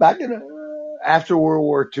 Back in after World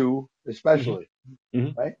War II, especially,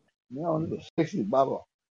 mm-hmm. right? In the 60s, blah blah.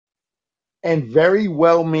 And very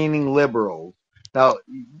well-meaning liberals. Now,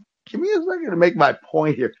 give me a second to make my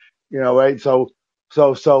point here. Right? So the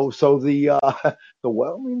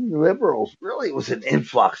well-meaning liberals really was an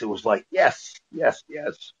influx. It was yes.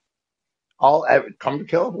 Come to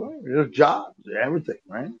California. There's jobs, everything,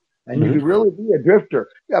 right? And you could really be a drifter.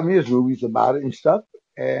 There's movies about it and stuff.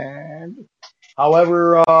 And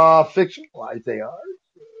however fictionalized they are,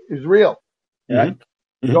 is real. Right?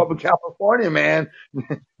 You go up in California, man,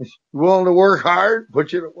 willing to work hard,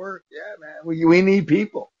 put you to work. Yeah, man, we need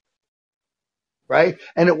people, right?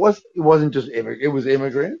 And it wasn't just it was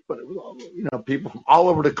immigrants, but it was all, people from all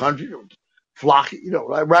over the country flocking,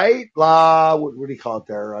 right? What do you call it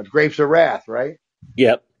there? Grapes of Wrath, right?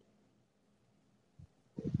 Yep.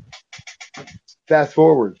 Fast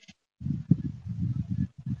forward.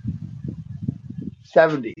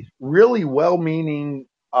 70s, really well-meaning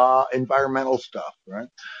environmental stuff, right?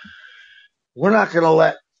 We're not going to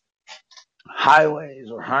let highways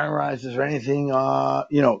or high-rises or anything,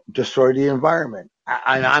 destroy the environment.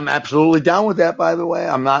 I'm absolutely down with that, by the way.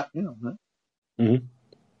 I'm not,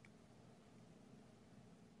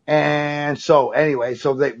 And so anyway,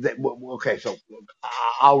 so okay, so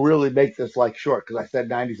I'll really make this short because I said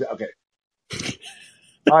 90 seconds. Okay.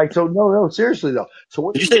 All right, so no, seriously though. So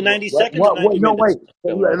what did you say? 90 seconds? Or 90 minutes?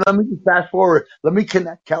 Let me just fast forward. Let me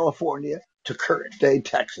connect California to current day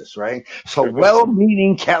Texas, right? So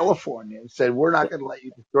well-meaning California said, we're not going to let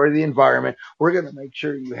you destroy the environment. We're going to make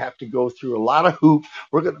sure you have to go through a lot of hoops.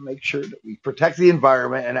 We're going to make sure that we protect the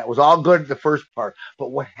environment. And that was all good at the first part.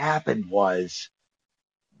 But what happened was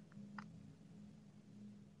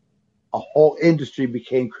a whole industry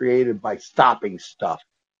became created by stopping stuff.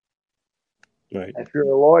 Right. If you're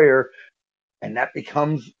a lawyer and that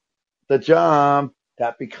becomes the job,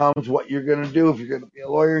 that becomes what you're going to do. If you're going to be a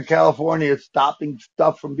lawyer in California, it's stopping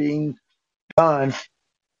stuff from being done.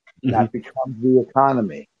 That becomes the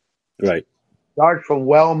economy. Right. Starts from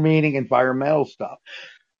well-meaning environmental stuff.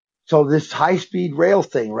 So this high-speed rail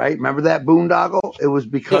thing, right? Remember that boondoggle? It was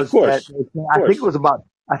because I think it was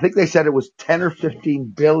I think they said it was 10 or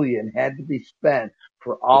 15 billion had to be spent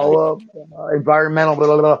for all of environmental blah,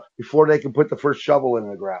 blah, blah, before they can put the first shovel in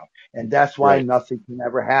the ground. And that's why nothing can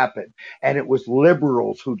ever happen. And it was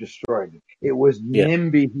liberals who destroyed it. It was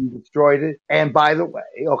NIMBY who destroyed it. And by the way,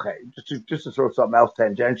 okay, just to throw something else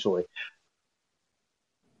tangentially.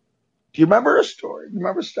 Do you remember a story? Do you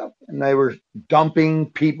remember stuff? And they were dumping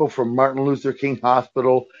people from Martin Luther King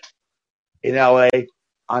Hospital in LA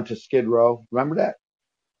onto Skid Row. Remember that?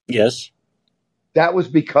 Yes. That was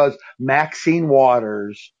because Maxine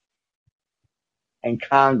Waters and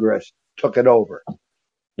Congress took it over.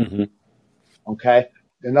 Okay?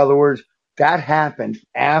 In other words, that happened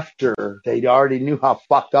after they already knew how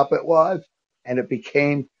fucked up it was, and it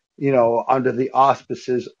became, under the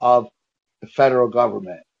auspices of the federal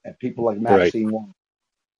government and people like Maxine Waters.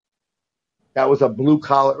 That was a blue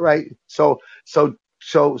collar, right? So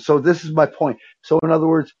this is my point. So in other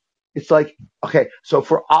words, it's like, okay, so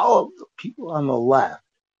for all of the people on the left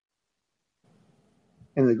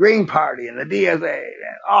and the Green Party and the DSA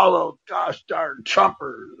and all those gosh darn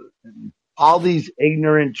Trumpers and all these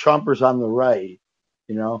ignorant Trumpers on the right,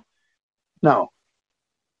 no,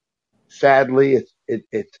 sadly,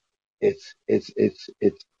 it's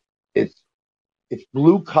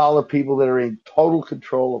blue collar people that are in total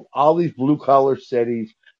control of all these blue collar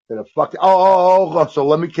cities that are fucked. So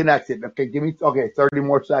let me connect it. Okay, 30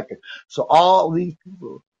 more seconds. So all these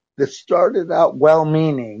people that started out well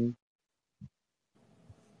meaning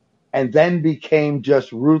and then became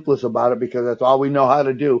just ruthless about it because that's all we know how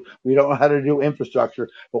to do. We don't know how to do infrastructure,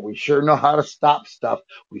 but we sure know how to stop stuff.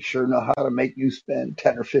 We sure know how to make you spend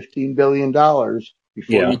 10 or $15 billion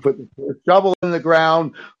before you put the first shovel in the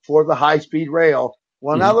ground for the high-speed rail.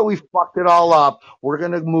 Well, now that we've fucked it all up, we're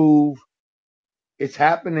going to move. It's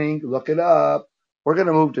happening. Look it up. We're going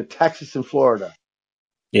to move to Texas and Florida.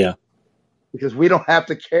 Yeah. Because we don't have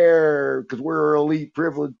to care because we're elite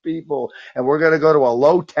privileged people and we're going to go to a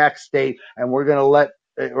low tax state and we're going to let,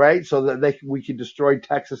 right? So that we can destroy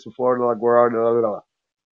Texas and Florida like we're already.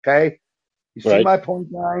 Okay. You see my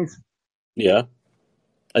point, guys? Yeah,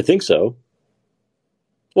 I think so.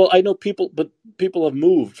 Well, I know people have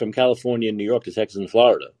moved from California and New York to Texas and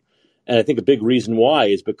Florida. And I think a big reason why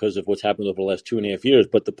is because of what's happened over the last 2.5 years.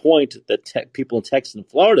 But the point that people in Texas and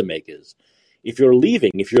Florida make is, if you're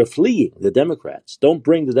fleeing the Democrats, don't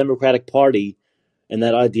bring the Democratic Party and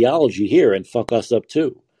that ideology here and fuck us up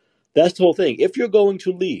too. That's the whole thing. If you're going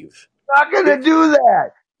to leave, not going to do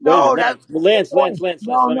that. No, Lance. No,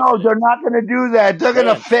 they're not going to do that. They're going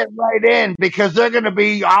to fit right in because they're going to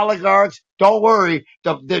be oligarchs. Don't worry.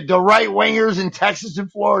 The right wingers in Texas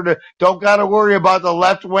and Florida don't got to worry about the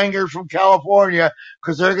left wingers from California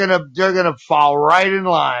because they're going to fall right in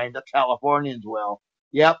line. The Californians will.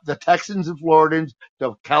 Yep, the Texans and Floridans,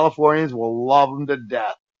 the Californians will love them to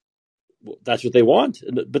death. Well, that's what they want,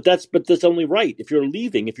 but that's only right. If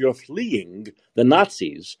you're fleeing the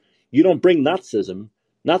Nazis, you don't bring Nazism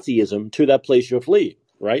to that place you're fleeing,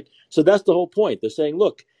 right? So that's the whole point. They're saying,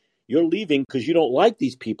 look, you're leaving because you don't like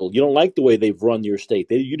these people. You don't like the way they've run your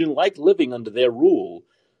state. You didn't like living under their rule.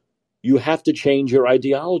 You have to change your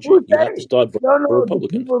ideology. You have to start voting for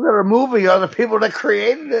Republican. The people that are moving are the people that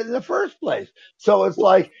created it in the first place. So it's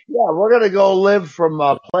like, we're going to go live from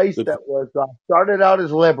a place that was started out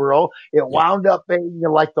as liberal. It wound up being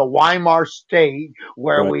like the Weimar state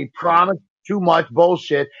where we promised too much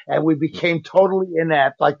bullshit and we became totally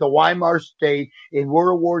inept, like the Weimar state in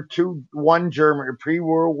World War II,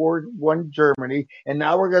 pre-World War I Germany. And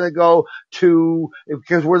now we're going to go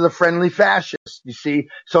because we're the friendly fascists, you see.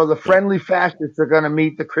 So the friendly fascists are going to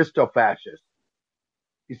meet the Christo-fascists.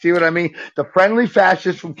 You see what I mean? The friendly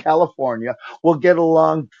fascists from California will get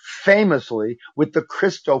along famously with the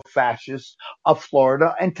Christo-fascists of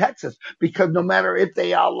Florida and Texas because no matter if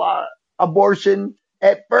they outlaw abortion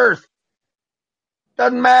at birth,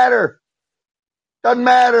 doesn't matter.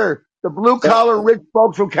 The blue-collar rich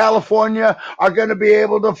folks from California are going to be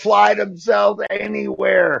able to fly themselves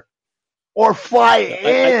anywhere or fly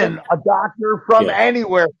in a doctor from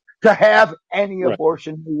anywhere to have any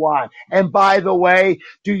abortion you want. And by the way,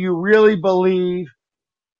 do you really believe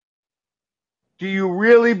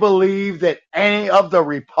that any of the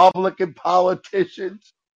Republican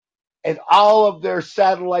politicians and all of their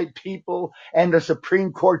satellite people and the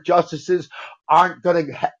Supreme Court justices aren't going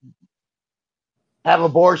to have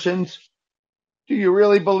abortions? Do you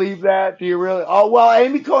really believe that? Do you really? Oh, well,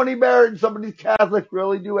 Amy Coney Barrett and some of these Catholics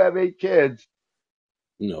really do have 8 kids.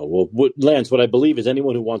 No, well, Lance, what I believe is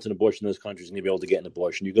anyone who wants an abortion in this country is going to be able to get an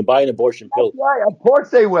abortion. You can buy an abortion pill. That's right. Of course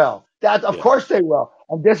they will. Of course they will.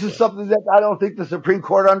 And this is something that I don't think the Supreme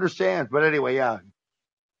Court understands. But anyway,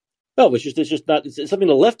 No, it's just not. It's something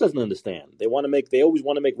the left doesn't understand. They always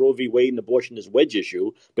want to make Roe v. Wade and abortion this wedge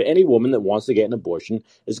issue. But any woman that wants to get an abortion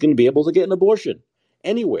is going to be able to get an abortion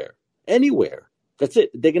anywhere. That's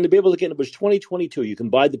it. They're going to be able to get an abortion. 2022. You can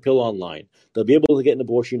buy the pill online. They'll be able to get an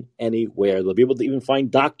abortion anywhere. They'll be able to even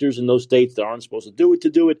find doctors in those states that aren't supposed to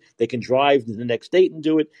do it. They can drive to the next state and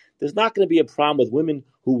do it. There's not going to be a problem with women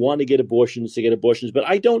who want to get abortions to get abortions. But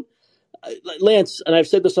I don't, Lance, and I've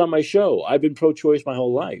said this on my show. I've been pro-choice my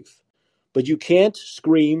whole life. But you can't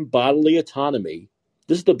scream bodily autonomy.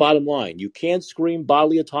 This is the bottom line. You can't scream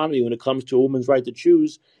bodily autonomy when it comes to a woman's right to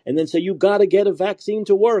choose and then say, you got to get a vaccine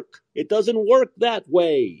to work. It doesn't work that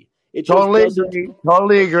way. It just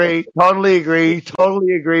Totally agree.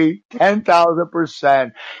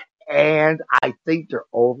 10,000%. And I think they're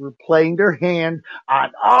overplaying their hand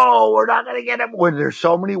on, we're not going to get it when there's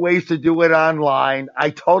so many ways to do it online.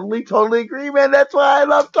 I totally agree, man. That's why I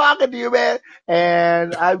love talking to you, man.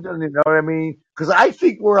 And I don't even know what I mean. Cause I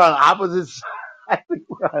think we're on opposite I think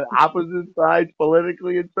we're on opposite sides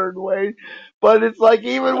politically in certain ways. But it's like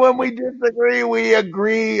even when we disagree, we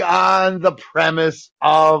agree on the premise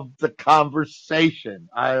of the conversation.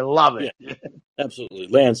 I love it. Yeah, absolutely.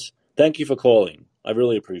 Lance, thank you for calling. I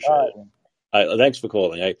really appreciate it. Thanks for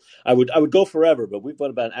calling. I would go forever, but we've got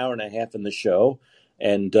about an hour and a half in the show,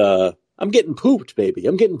 and I'm getting pooped, baby.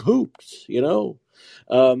 I'm getting pooped.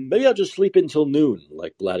 Maybe I'll just sleep until noon,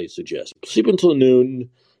 like Blatty suggests. Sleep until noon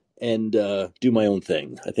and do my own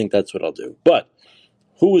thing. I think that's what I'll do. But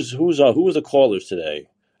who was the callers today?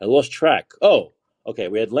 I lost track. Oh, okay.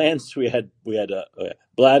 We had Lance. We had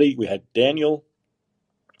Blatty. We had Daniel.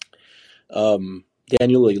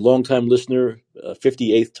 Daniel, a longtime listener,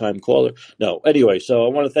 58th time caller. No, anyway, so I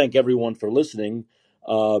want to thank everyone for listening.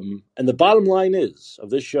 And the bottom line is of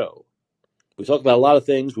this show, we talked about a lot of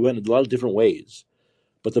things. We went in a lot of different ways.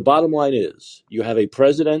 But the bottom line is you have a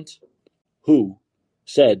president who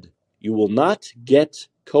said you will not get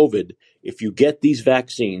COVID if you get these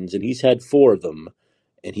vaccines, and he's had 4 of them,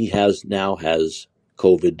 and he now has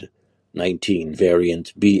COVID-19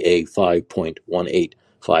 variant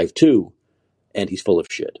BA5.1852. And he's full of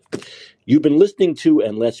shit. You've been listening to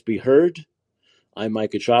And Let's Be Heard. I'm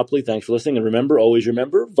Micah Chopley. Thanks for listening. And always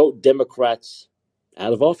remember, vote Democrats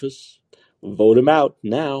out of office. Vote them out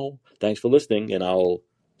now. Thanks for listening, and I'll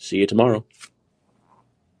see you tomorrow.